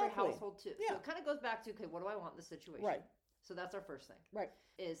dog and every household too. Yeah. So it kind of goes back to, okay, what do I want in this situation? Right. So that's our first thing. Right.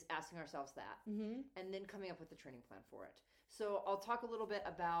 Is asking ourselves that. Mm-hmm. And then coming up with the training plan for it. So I'll talk a little bit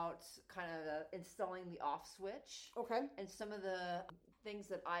about kind of installing the off switch. Okay. And some of the things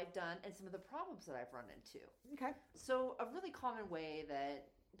that I've done and some of the problems that I've run into. Okay. So a really common way that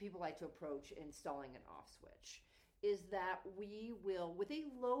people like to approach installing an off switch is that we will, with a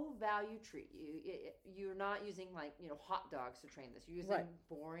low value treat, you're not using hot dogs to train this. You're using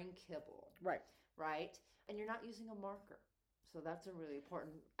boring kibble. Right. Right? And you're not using a marker. So that's a really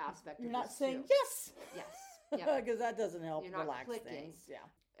important aspect You're of not this saying too. yes. Yes. Yeah. Because that doesn't help you're not relax clicking. things. Yeah.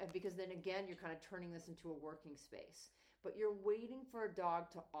 And because then again, you're kind of turning this into a working space. But you're waiting for a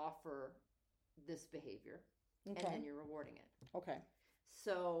dog to offer this behavior. Okay. And then you're rewarding it. Okay.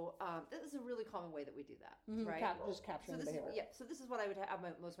 So this is a really common way that we do that, right? Just capturing the behavior. So this is what I would have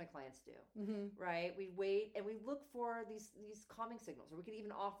most of my clients do, right? We wait and we look for these calming signals, or we could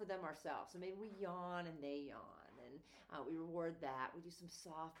even offer them ourselves. So maybe we yawn and they yawn, and we reward that. We do some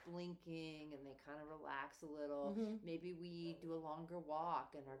soft blinking and they kind of relax a little. Maybe we do a longer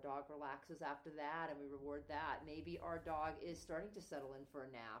walk and our dog relaxes after that and we reward that. Maybe our dog is starting to settle in for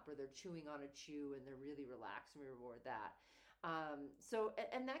a nap, or they're chewing on a chew and they're really relaxed and we reward that.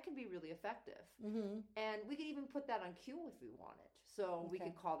 And that can be really effective. And we could even put that on cue if we wanted. So we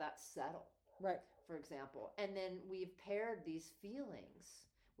could call that settle, right? For example. And then we've paired these feelings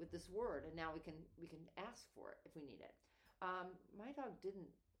with this word, and now we can ask for it if we need it. My dog didn't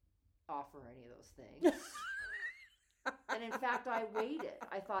offer any of those things. And in fact, I waited.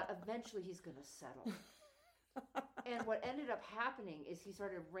 I thought eventually he's going to settle. And what ended up happening is he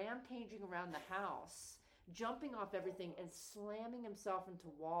started rampaging around the house, jumping off everything and slamming himself into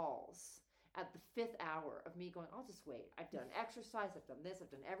walls at the 5th hour of me going, I'll just wait. I've done exercise. I've done this.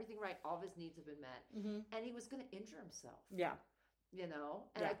 I've done everything right. All of his needs have been met. And he was going to injure himself. Yeah. You know?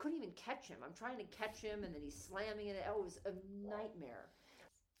 And I couldn't even catch him. I'm trying to catch him, and then he's slamming it. Oh, it was a nightmare.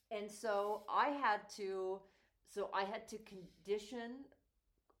 And so I had to condition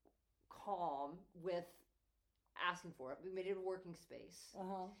calm with asking for it. We made it a working space.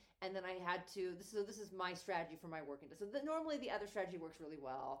 And then I had to, this is my strategy for my working day. So normally the other strategy works really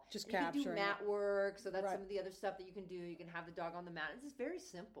well. Just and capturing. You can do mat work. So that's some of the other stuff that you can do. You can have the dog on the mat. It's just very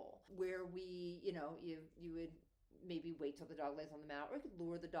simple, where we, you would maybe wait till the dog lays on the mat, or you could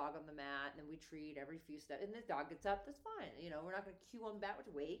lure the dog on the mat, and then we treat every few steps. And the dog gets up, that's fine. We're not going to cue him back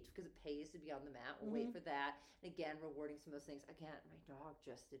to wait, because it pays to be on the mat. We'll wait for that. And again, rewarding some of those things. Again, my dog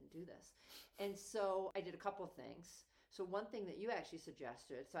just didn't do this. And so I did a couple of things. So one thing that you actually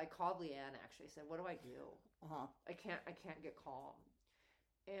suggested, so I called Leanne actually, said, what do I do? I can't get calm.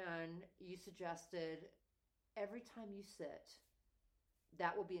 And you suggested every time you sit,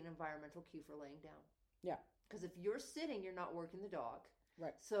 that will be an environmental cue for laying down. Yeah. Because if you're sitting, you're not working the dog.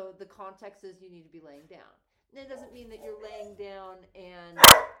 Right. So the context is you need to be laying down. And it doesn't mean that you're laying down and...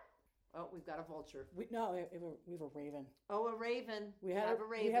 Oh, we've got a vulture. We have a raven. Oh, a raven. We have a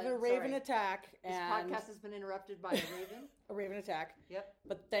raven. We have a raven attack. This podcast has been interrupted by a raven. A raven attack. Yep.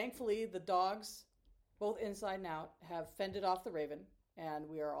 But thankfully, the dogs, both inside and out, have fended off the raven, and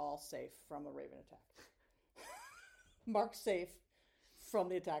we are all safe from a raven attack. Mark's safe from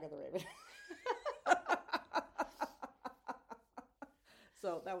the attack of the raven.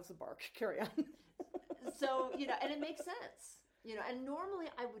 So that was the bark. Carry on. So, and it makes sense. And normally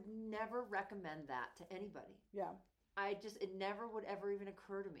I would never recommend that to anybody. Yeah. It never would ever even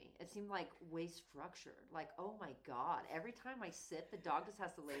occur to me. It seemed like way structured. Like, oh my God, every time I sit, the dog just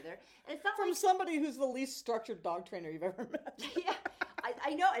has to lay there. And it's not from somebody who's the least structured dog trainer you've ever met. Yeah,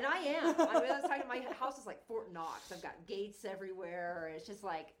 I know, and I am. I was talking, my house is like Fort Knox. I've got gates everywhere. It's just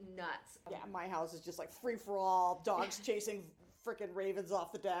like nuts. Yeah, my house is just like free for all, dogs chasing freaking ravens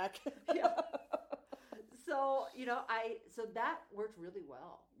off the deck. Yeah. So, so that worked really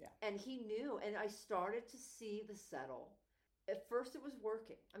well. Yeah. And he knew, and I started to see the settle. At first it was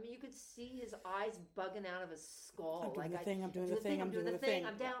working. I mean, you could see his eyes bugging out of his skull. I'm doing the thing, I'm doing the thing, I'm doing the thing.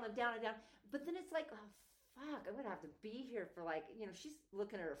 I'm down. But then it's like, oh, fuck, I'm going to have to be here for she's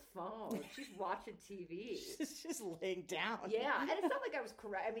looking at her phone. She's watching TV. She's just laying down. Yeah. And it's not like I was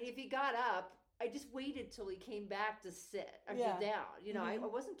correct. I mean, if he got up, I just waited till he came back to sit or to down. I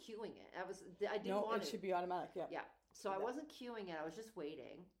wasn't cueing it. I didn't want it. It should be automatic. Yeah. Yeah. So I wasn't cueing it. I was just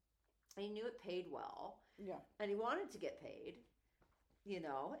waiting. And he knew it paid well. Yeah. And he wanted to get paid.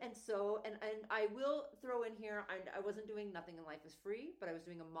 And so and I will throw in here. I wasn't doing Nothing in Life is Free, but I was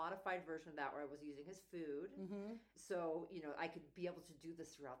doing a modified version of that where I was using his food. So I could be able to do this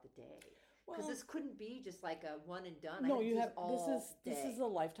throughout the day. Because this couldn't be just like a one and done. No, this is a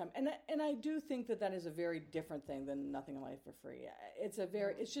lifetime, and I do think that is a very different thing than Nothing in Life for Free.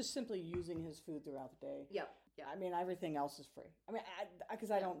 It's just simply using his food throughout the day. Yep. Yeah. I mean, everything else is free. I mean,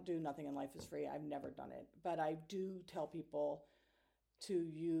 because I don't do Nothing in Life is Free. I've never done it, but I do tell people to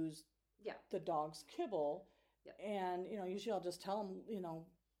use the dog's kibble, and usually I'll just tell them,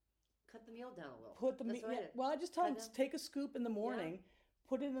 cut the meal down a little. Well, I just tell them to take a scoop in the morning. Yeah.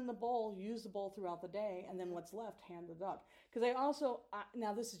 Put it in the bowl, use the bowl throughout the day, and then what's left, hand the dog. Because I also,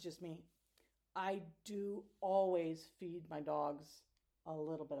 now this is just me, I do always feed my dogs a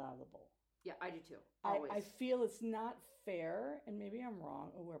little bit out of the bowl. Yeah, I do too. Always. I feel it's not fair, and maybe I'm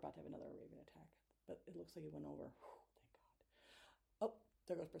wrong. Oh, we're about to have another raven attack, but it looks like he went over. Whew, thank God. Oh,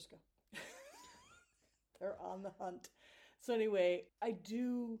 there goes Briscoe. They're on the hunt. So anyway, I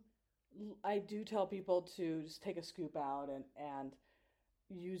do tell people to just take a scoop out and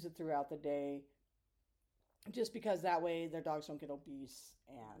use it throughout the day, just because that way their dogs don't get obese.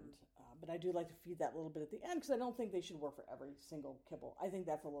 And but I do like to feed that little bit at the end, because I don't think they should work for every single kibble. I think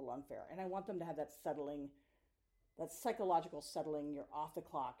that's a little unfair, and I want them to have that settling, that psychological settling. You're off the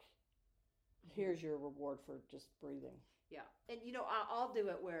clock. Here's your reward for just breathing. Yeah, and I'll do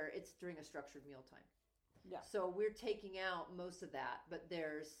it where it's during a structured mealtime. Yeah. So we're taking out most of that, but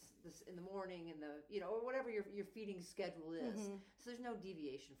there's this in the morning and or whatever your feeding schedule is. So there's no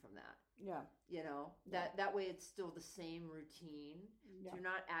deviation from that. Yeah. That way it's still the same routine. Yeah. So you're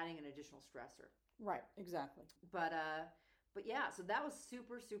not adding an additional stressor. Right. Exactly. But yeah, so that was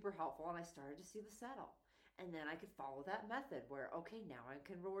super, super helpful. And I started to see the settle. And then I could follow that method where, okay, now I'm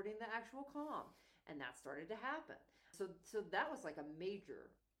converting the actual calm. And that started to happen. So that was like a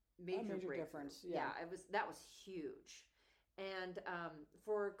major difference. Yeah. That was huge. And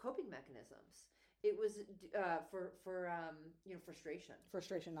for coping mechanisms, it was for frustration.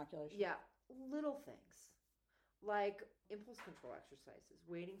 Frustration inoculation. Yeah, little things like impulse control exercises,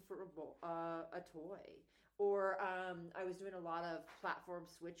 waiting for a toy, or I was doing a lot of platform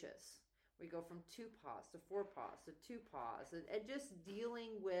switches. We go from 2 paws to 4 paws to 2 paws, and just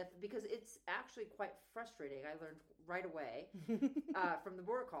dealing with, because it's actually quite frustrating. I learned right away from the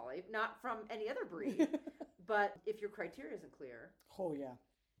Border Collie, not from any other breed, but if your criteria isn't clear, oh yeah,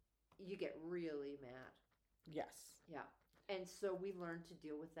 you get really mad. Yes. Yeah. And so we learned to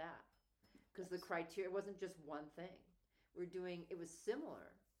deal with that, because the criteria wasn't just one thing. It was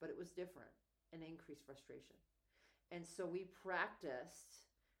similar, but it was different, and increased frustration. And so we practiced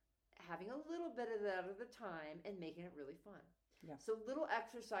having a little bit of that at the time and making it really fun. Yeah. So little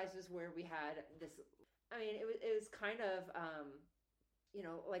exercises where we had this, I mean, it was kind of,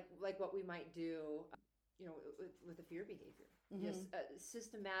 like what we might do, with the fear behavior. Just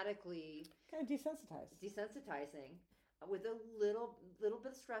systematically kind of desensitizing with a little bit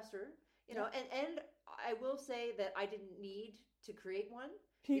of stressor, and I will say that I didn't need to create one,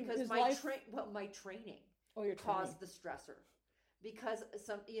 because my training caused the stressor. Because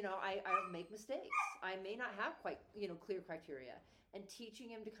I'll make mistakes. I may not have quite, clear criteria, and teaching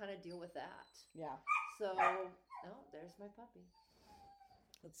him to kind of deal with that. Yeah. So, there's my puppy.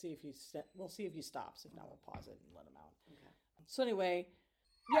 Let's see if we'll see if he stops. If not, we'll pause it and let him out. Okay. So anyway,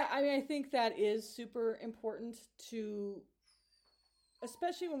 yeah, I mean, I think that is super important to,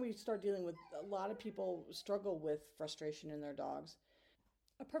 especially when we start dealing with, a lot of people struggle with frustration in their dogs.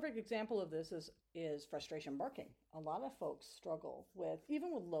 A perfect example of this is frustration barking. A lot of folks struggle with,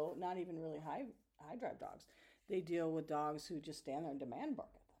 even with low, not even really high drive dogs. They deal with dogs who just stand there and demand bark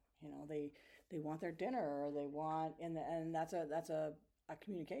at them. They want their dinner, or they want, and that's a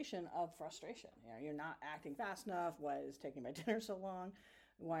communication of frustration. You're not acting fast enough. Why is taking my dinner so long?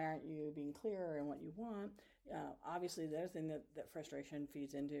 Why aren't you being clearer in what you want? Obviously, the other thing that frustration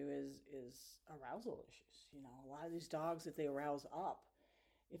feeds into is arousal issues. A lot of these dogs, if they arouse up,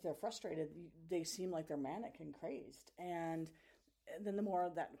 if they're frustrated, they seem like they're manic and crazed. And then the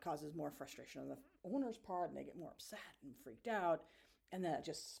more that causes more frustration on the owner's part, and they get more upset and freaked out. And then it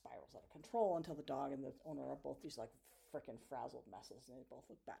just spirals out of control until the dog and the owner are both these like freaking frazzled messes, and they both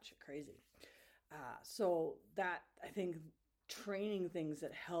look batshit crazy. So that, I think, training things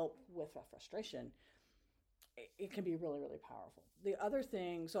that help with that frustration, it can be really, really powerful. The other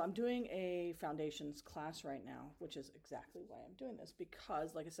thing, so I'm doing a foundations class right now, which is exactly why I'm doing this,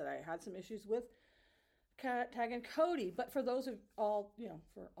 because, like I said, I had some issues with Tag and Cody. But for those of all,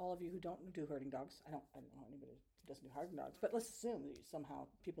 for all of you who don't do herding dogs, I don't know anybody who doesn't do herding dogs, but let's assume that somehow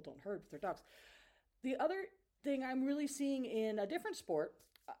people don't herd with their dogs. The other thing I'm really seeing in a different sport,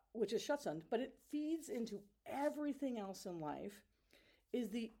 which is Schutzhund, but it feeds into everything else in life, is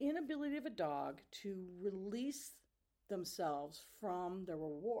the inability of a dog to release themselves from the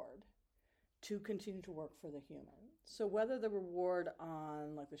reward to continue to work for the human. So whether the reward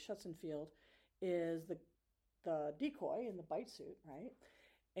on like the Schutzhund field is the decoy in the bite suit, right?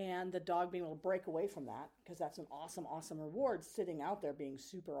 And the dog being able to break away from that, because that's an awesome, awesome reward, sitting out there being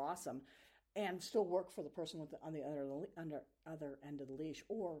super awesome, and still work for the person on the other end of the leash,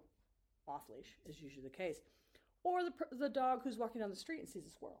 or off leash is usually the case. Or the dog who's walking down the street and sees a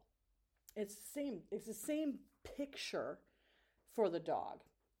squirrel. It's the same picture for the dog,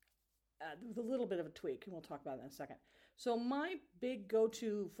 with a little bit of a tweak, and we'll talk about that in a second. So my big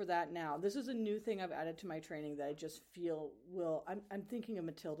go-to for that now, this is a new thing I've added to my training that I just feel I'm thinking of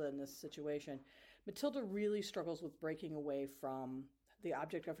Matilda in this situation. Matilda really struggles with breaking away from the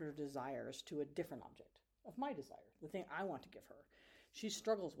object of her desires to a different object of my desire, the thing I want to give her. She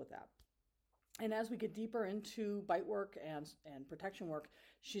struggles with that. And as we get deeper into bite work and protection work,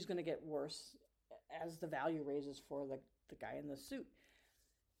 she's going to get worse as the value raises for the guy in the suit.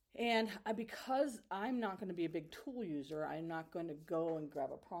 And because I'm not going to be a big tool user, I'm not going to go and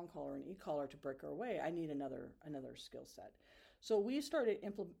grab a prong collar and e-collar to break her away. I need another skill set. So we started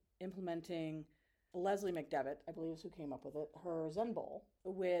implementing Leslie McDevitt, I believe is who came up with it, her Zen Bowl,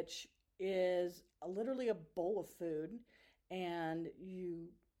 which is literally a bowl of food, and you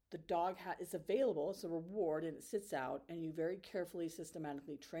the dog is available, it's a reward, and it sits out, and you very carefully,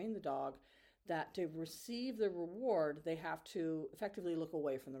 systematically train the dog that to receive the reward, they have to effectively look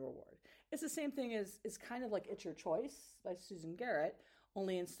away from the reward. It's the same thing as, it's kind of like It's Your Choice by Susan Garrett,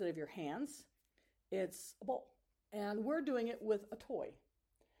 only instead of your hands, it's a bowl. And we're doing it with a toy.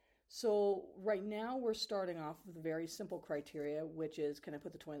 So right now we're starting off with a very simple criteria, which is, can I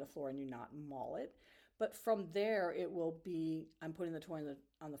put the toy on the floor and you not maul it? But from there, it will be, I'm putting the toy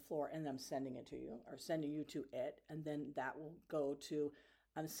on the floor and I'm sending it to you, or sending you to it. And then that will go to,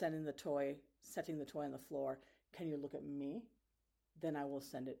 I'm setting the toy on the floor. Can you look at me? Then I will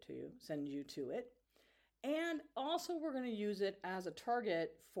send you to it. And also we're going to use it as a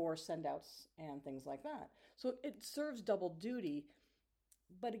target for send outs and things like that. So it serves double duty.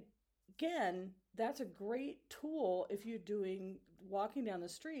 But again, that's a great tool if you're walking down the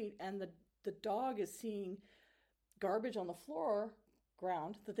street and the dog is seeing garbage on the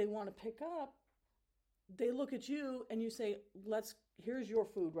ground that they want to pick up. They look at you and you say, here's your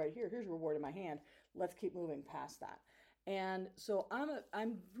food right here. Here's your reward in my hand. Let's keep moving past that. And so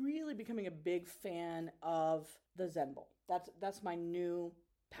I'm really becoming a big fan of the Zen Bowl. That's my new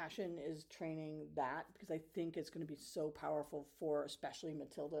passion, is training that, because I think it's going to be so powerful for especially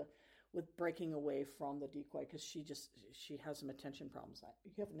Matilda with breaking away from the decoy, because she has some attention problems.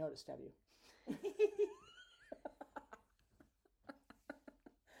 You haven't noticed, have you?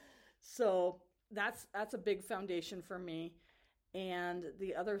 So that's a big foundation for me. And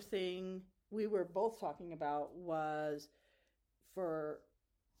the other thing we were both talking about was, for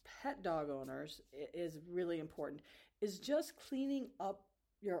pet dog owners, is really important, is just cleaning up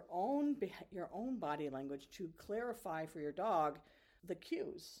your own body language to clarify for your dog the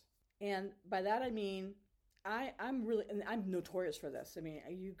cues. And by that I mean, I'm notorious for this. I mean,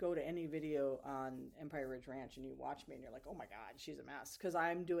 you go to any video on Empire Ridge Ranch and you watch me and you're like, oh my God, she's a mess. Because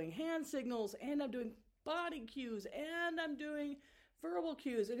I'm doing hand signals and I'm doing body cues and I'm doing verbal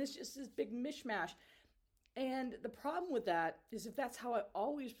cues. And it's just this big mishmash. And the problem with that is, if that's how I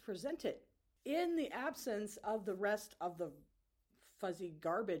always present it, in the absence of the rest of the fuzzy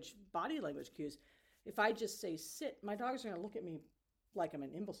garbage body language cues, if I just say sit, my dogs are going to look at me like I'm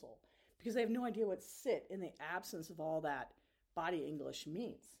an imbecile, because they have no idea what sit in the absence of all that body English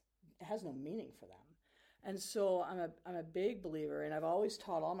means. It has no meaning for them. And so I'm a big believer, and I've always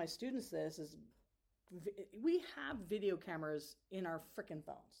taught all my students this, is we have video cameras in our frickin'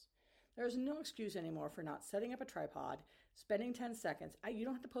 phones. There's no excuse anymore for not setting up a tripod, spending 10 seconds. You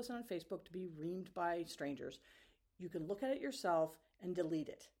don't have to post it on Facebook to be reamed by strangers. You can look at it yourself and delete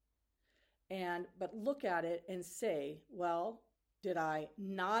it. But look at it and say, well, did I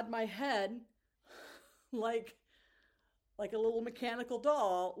nod my head like a little mechanical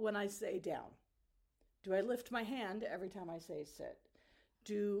doll when I say down? Do I lift my hand every time I say sit?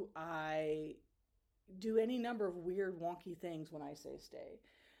 Do I do any number of weird wonky things when I say stay?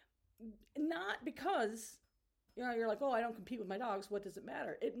 Not because, you're like, oh, I don't compete with my dogs. What does it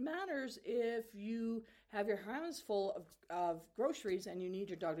matter? It matters if you have your hands full of groceries and you need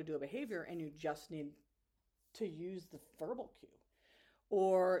your dog to do a behavior and you just need to use the verbal cue.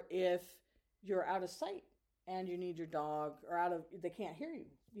 Or if you're out of sight and you need your dog, or they can't hear you.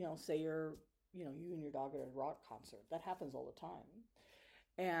 Say you and your dog at a rock concert. That happens all the time.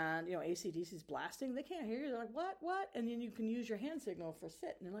 And, AC/DC's blasting. They can't hear you. They're like, what? And then you can use your hand signal for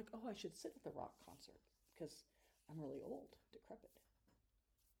sit. And they're like, oh, I should sit at the rock concert because I'm really old, decrepit.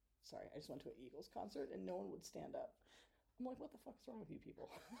 Sorry, I just went to an Eagles concert and no one would stand up. I'm like, what the fuck is wrong with you people?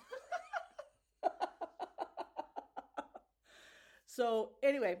 So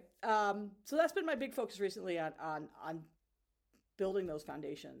anyway, so that's been my big focus recently on building those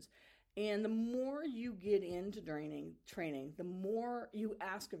foundations. And the more you get into training, the more you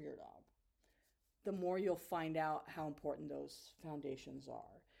ask of your dog, the more you'll find out how important those foundations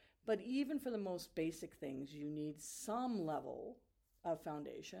are. But even for the most basic things, you need some level of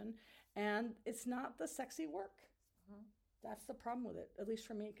foundation. And it's not the sexy work. Mm-hmm. That's the problem with it, at least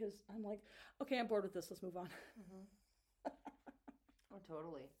for me, because I'm like, okay, I'm bored with this. Let's move on. Mm-hmm. Oh,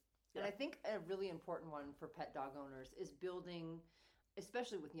 totally. Yeah. And I think a really important one for pet dog owners is building,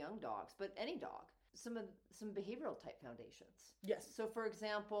 especially with young dogs, but any dog, some behavioral type foundations. Yes. So for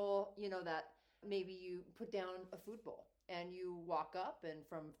example, that maybe you put down a food bowl and you walk up and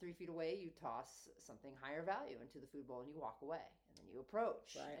from 3 feet away, you toss something higher value into the food bowl and you walk away, and then you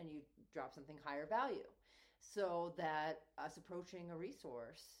approach and you drop something higher value, so that us approaching a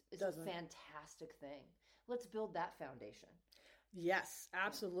resource is a fantastic thing. Let's build that foundation. Yes,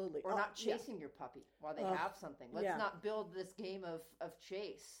 absolutely. Or not chasing your puppy while they have something. Let's not build this game of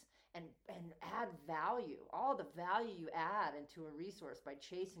chase and add value, all the value you add into a resource by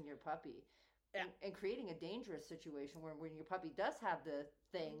chasing your puppy and creating a dangerous situation where when your puppy does have the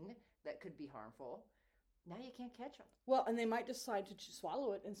thing that could be harmful, now you can't catch them. Well, and they might decide to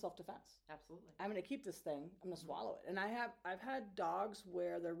swallow it in self-defense. Absolutely. I'm going to keep this thing. I'm going to swallow it. And I've had dogs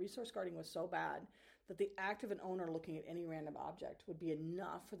where their resource guarding was so bad that the act of an owner looking at any random object would be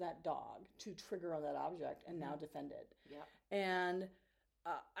enough for that dog to trigger on that object and now defend it. Yeah. And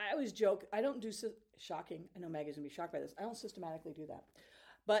I always joke, I don't do, shocking, I know Maggie's going to be shocked by this, I don't systematically do that.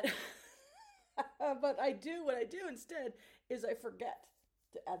 But but what I do instead is I forget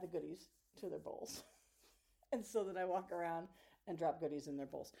to add the goodies to their bowls. And so that I walk around and drop goodies in their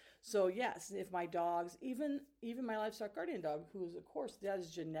bowls. So yes, if my dogs, even my livestock guardian dog, who is of course that is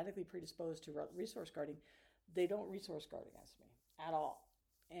genetically predisposed to resource guarding, they don't resource guard against me at all.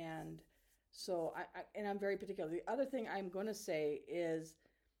 And so I'm very particular. The other thing I'm going to say is,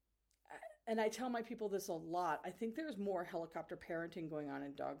 and I tell my people this a lot, I think there's more helicopter parenting going on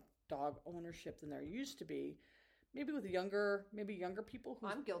in dog ownership than there used to be. Maybe with younger people.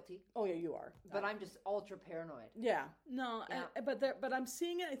 I'm guilty. Oh yeah, you are. But I'm just ultra paranoid. Yeah, no, yeah. But I'm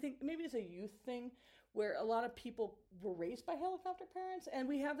seeing it. I think maybe it's a youth thing where a lot of people were raised by helicopter parents, and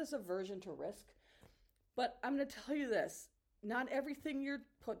we have this aversion to risk. But I'm going to tell you this: not everything your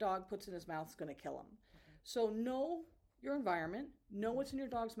dog puts in his mouth is going to kill him. Mm-hmm. So know your environment. Know what's in your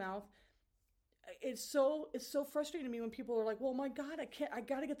dog's mouth. It's so frustrating to me when people are like, "Well, my God, I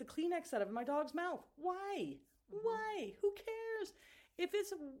got to get the Kleenex out of my dog's mouth." Why? Why? Who cares? If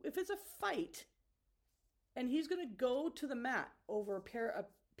it's a fight and he's going to go to the mat over a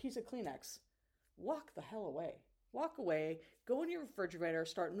piece of Kleenex, walk the hell away. Walk away, go in your refrigerator,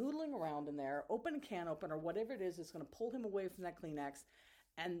 start noodling around in there, open a can opener, whatever it is that's going to pull him away from that Kleenex,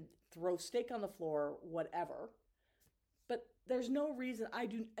 and throw steak on the floor, whatever. But there's no reason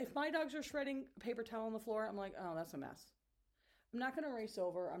if my dogs are shredding a paper towel on the floor, I'm like, oh, that's a mess. I'm not going to race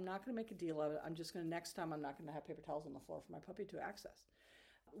over. I'm not going to make a deal of it. I'm just going to, next time, I'm not going to have paper towels on the floor for my puppy to access.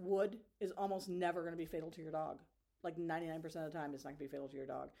 Wood is almost never going to be fatal to your dog. Like 99% of the time, it's not going to be fatal to your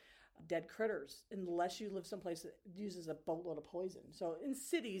dog. Dead critters, unless you live someplace that uses a boatload of poison. So in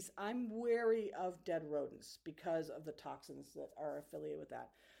cities, I'm wary of dead rodents because of the toxins that are affiliated with that.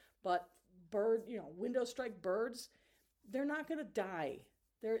 But window strike birds, they're not going to die.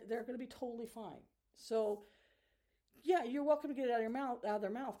 They're going to be totally fine. So yeah, you're welcome to get it out of their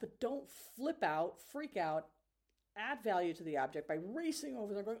mouth, but don't flip out, freak out, add value to the object by racing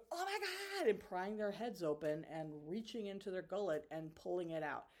over there going, oh my God, and prying their heads open and reaching into their gullet and pulling it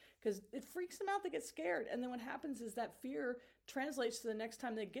out. Because it freaks them out, they get scared. And then what happens is that fear translates to the next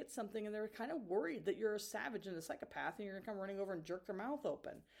time they get something and they're kind of worried that you're a savage and a psychopath and you're going to come running over and jerk their mouth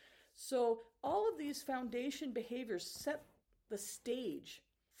open. So all of these foundation behaviors set the stage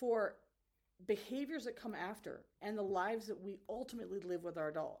for behaviors that come after and the lives that we ultimately live with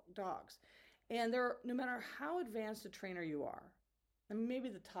our dogs. And no matter how advanced a trainer you are, I mean, maybe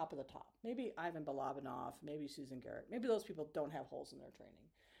the top of the top, maybe Ivan Balabanov, maybe Susan Garrett, maybe those people don't have holes in their training.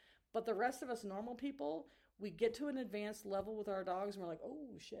 But the rest of us normal people, we get to an advanced level with our dogs and we're like, oh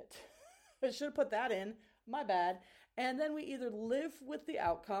shit, I should have put that in, my bad. And then we either live with the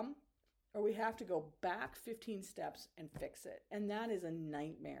outcome or we have to go back 15 steps and fix it. And that is a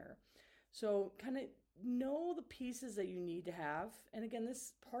nightmare. So kind of know the pieces that you need to have. And again,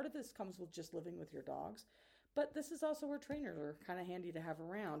 part of this comes with just living with your dogs. But this is also where trainers are kind of handy to have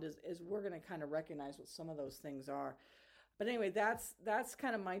around is we're going to kind of recognize what some of those things are. But anyway, that's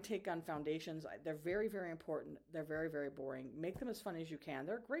kind of my take on foundations. They're very, very important. They're very, very boring. Make them as fun as you can.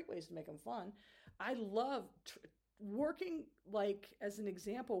 There are great ways to make them fun. I love working, like as an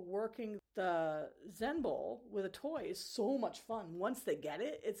example, working the Zen Bowl with a toy is so much fun. Once they get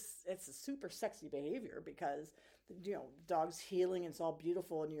it, it's a super sexy behavior because the dog's healing and it's all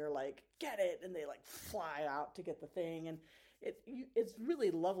beautiful and you're like, get it, and they like fly out to get the thing, and it's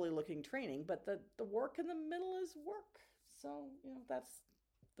really lovely looking training. But the work in the middle is work. So that's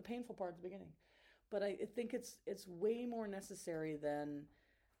the painful part at the beginning. But I think it's way more necessary than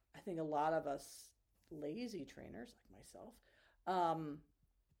I think a lot of us lazy trainers like myself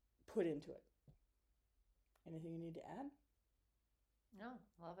put into it. Anything you need to add? No,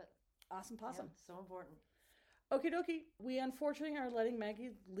 love it. Awesome possum. Yeah, so important. Okie dokie. We unfortunately are letting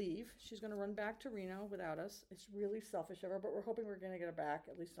Maggie leave. She's going to run back to Reno without us. It's really selfish of her, but we're hoping we're going to get her back,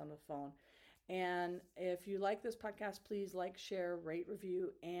 at least on the phone. And if you like this podcast, please like, share, rate,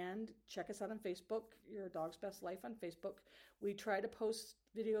 review, and check us out on Facebook, Your Dog's Best Life on Facebook. We try to post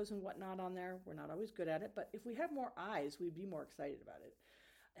videos and whatnot on there. We're not always good at it, but if we have more eyes, we'd be more excited about it.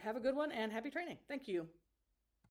 Have a good one and happy training. Thank you.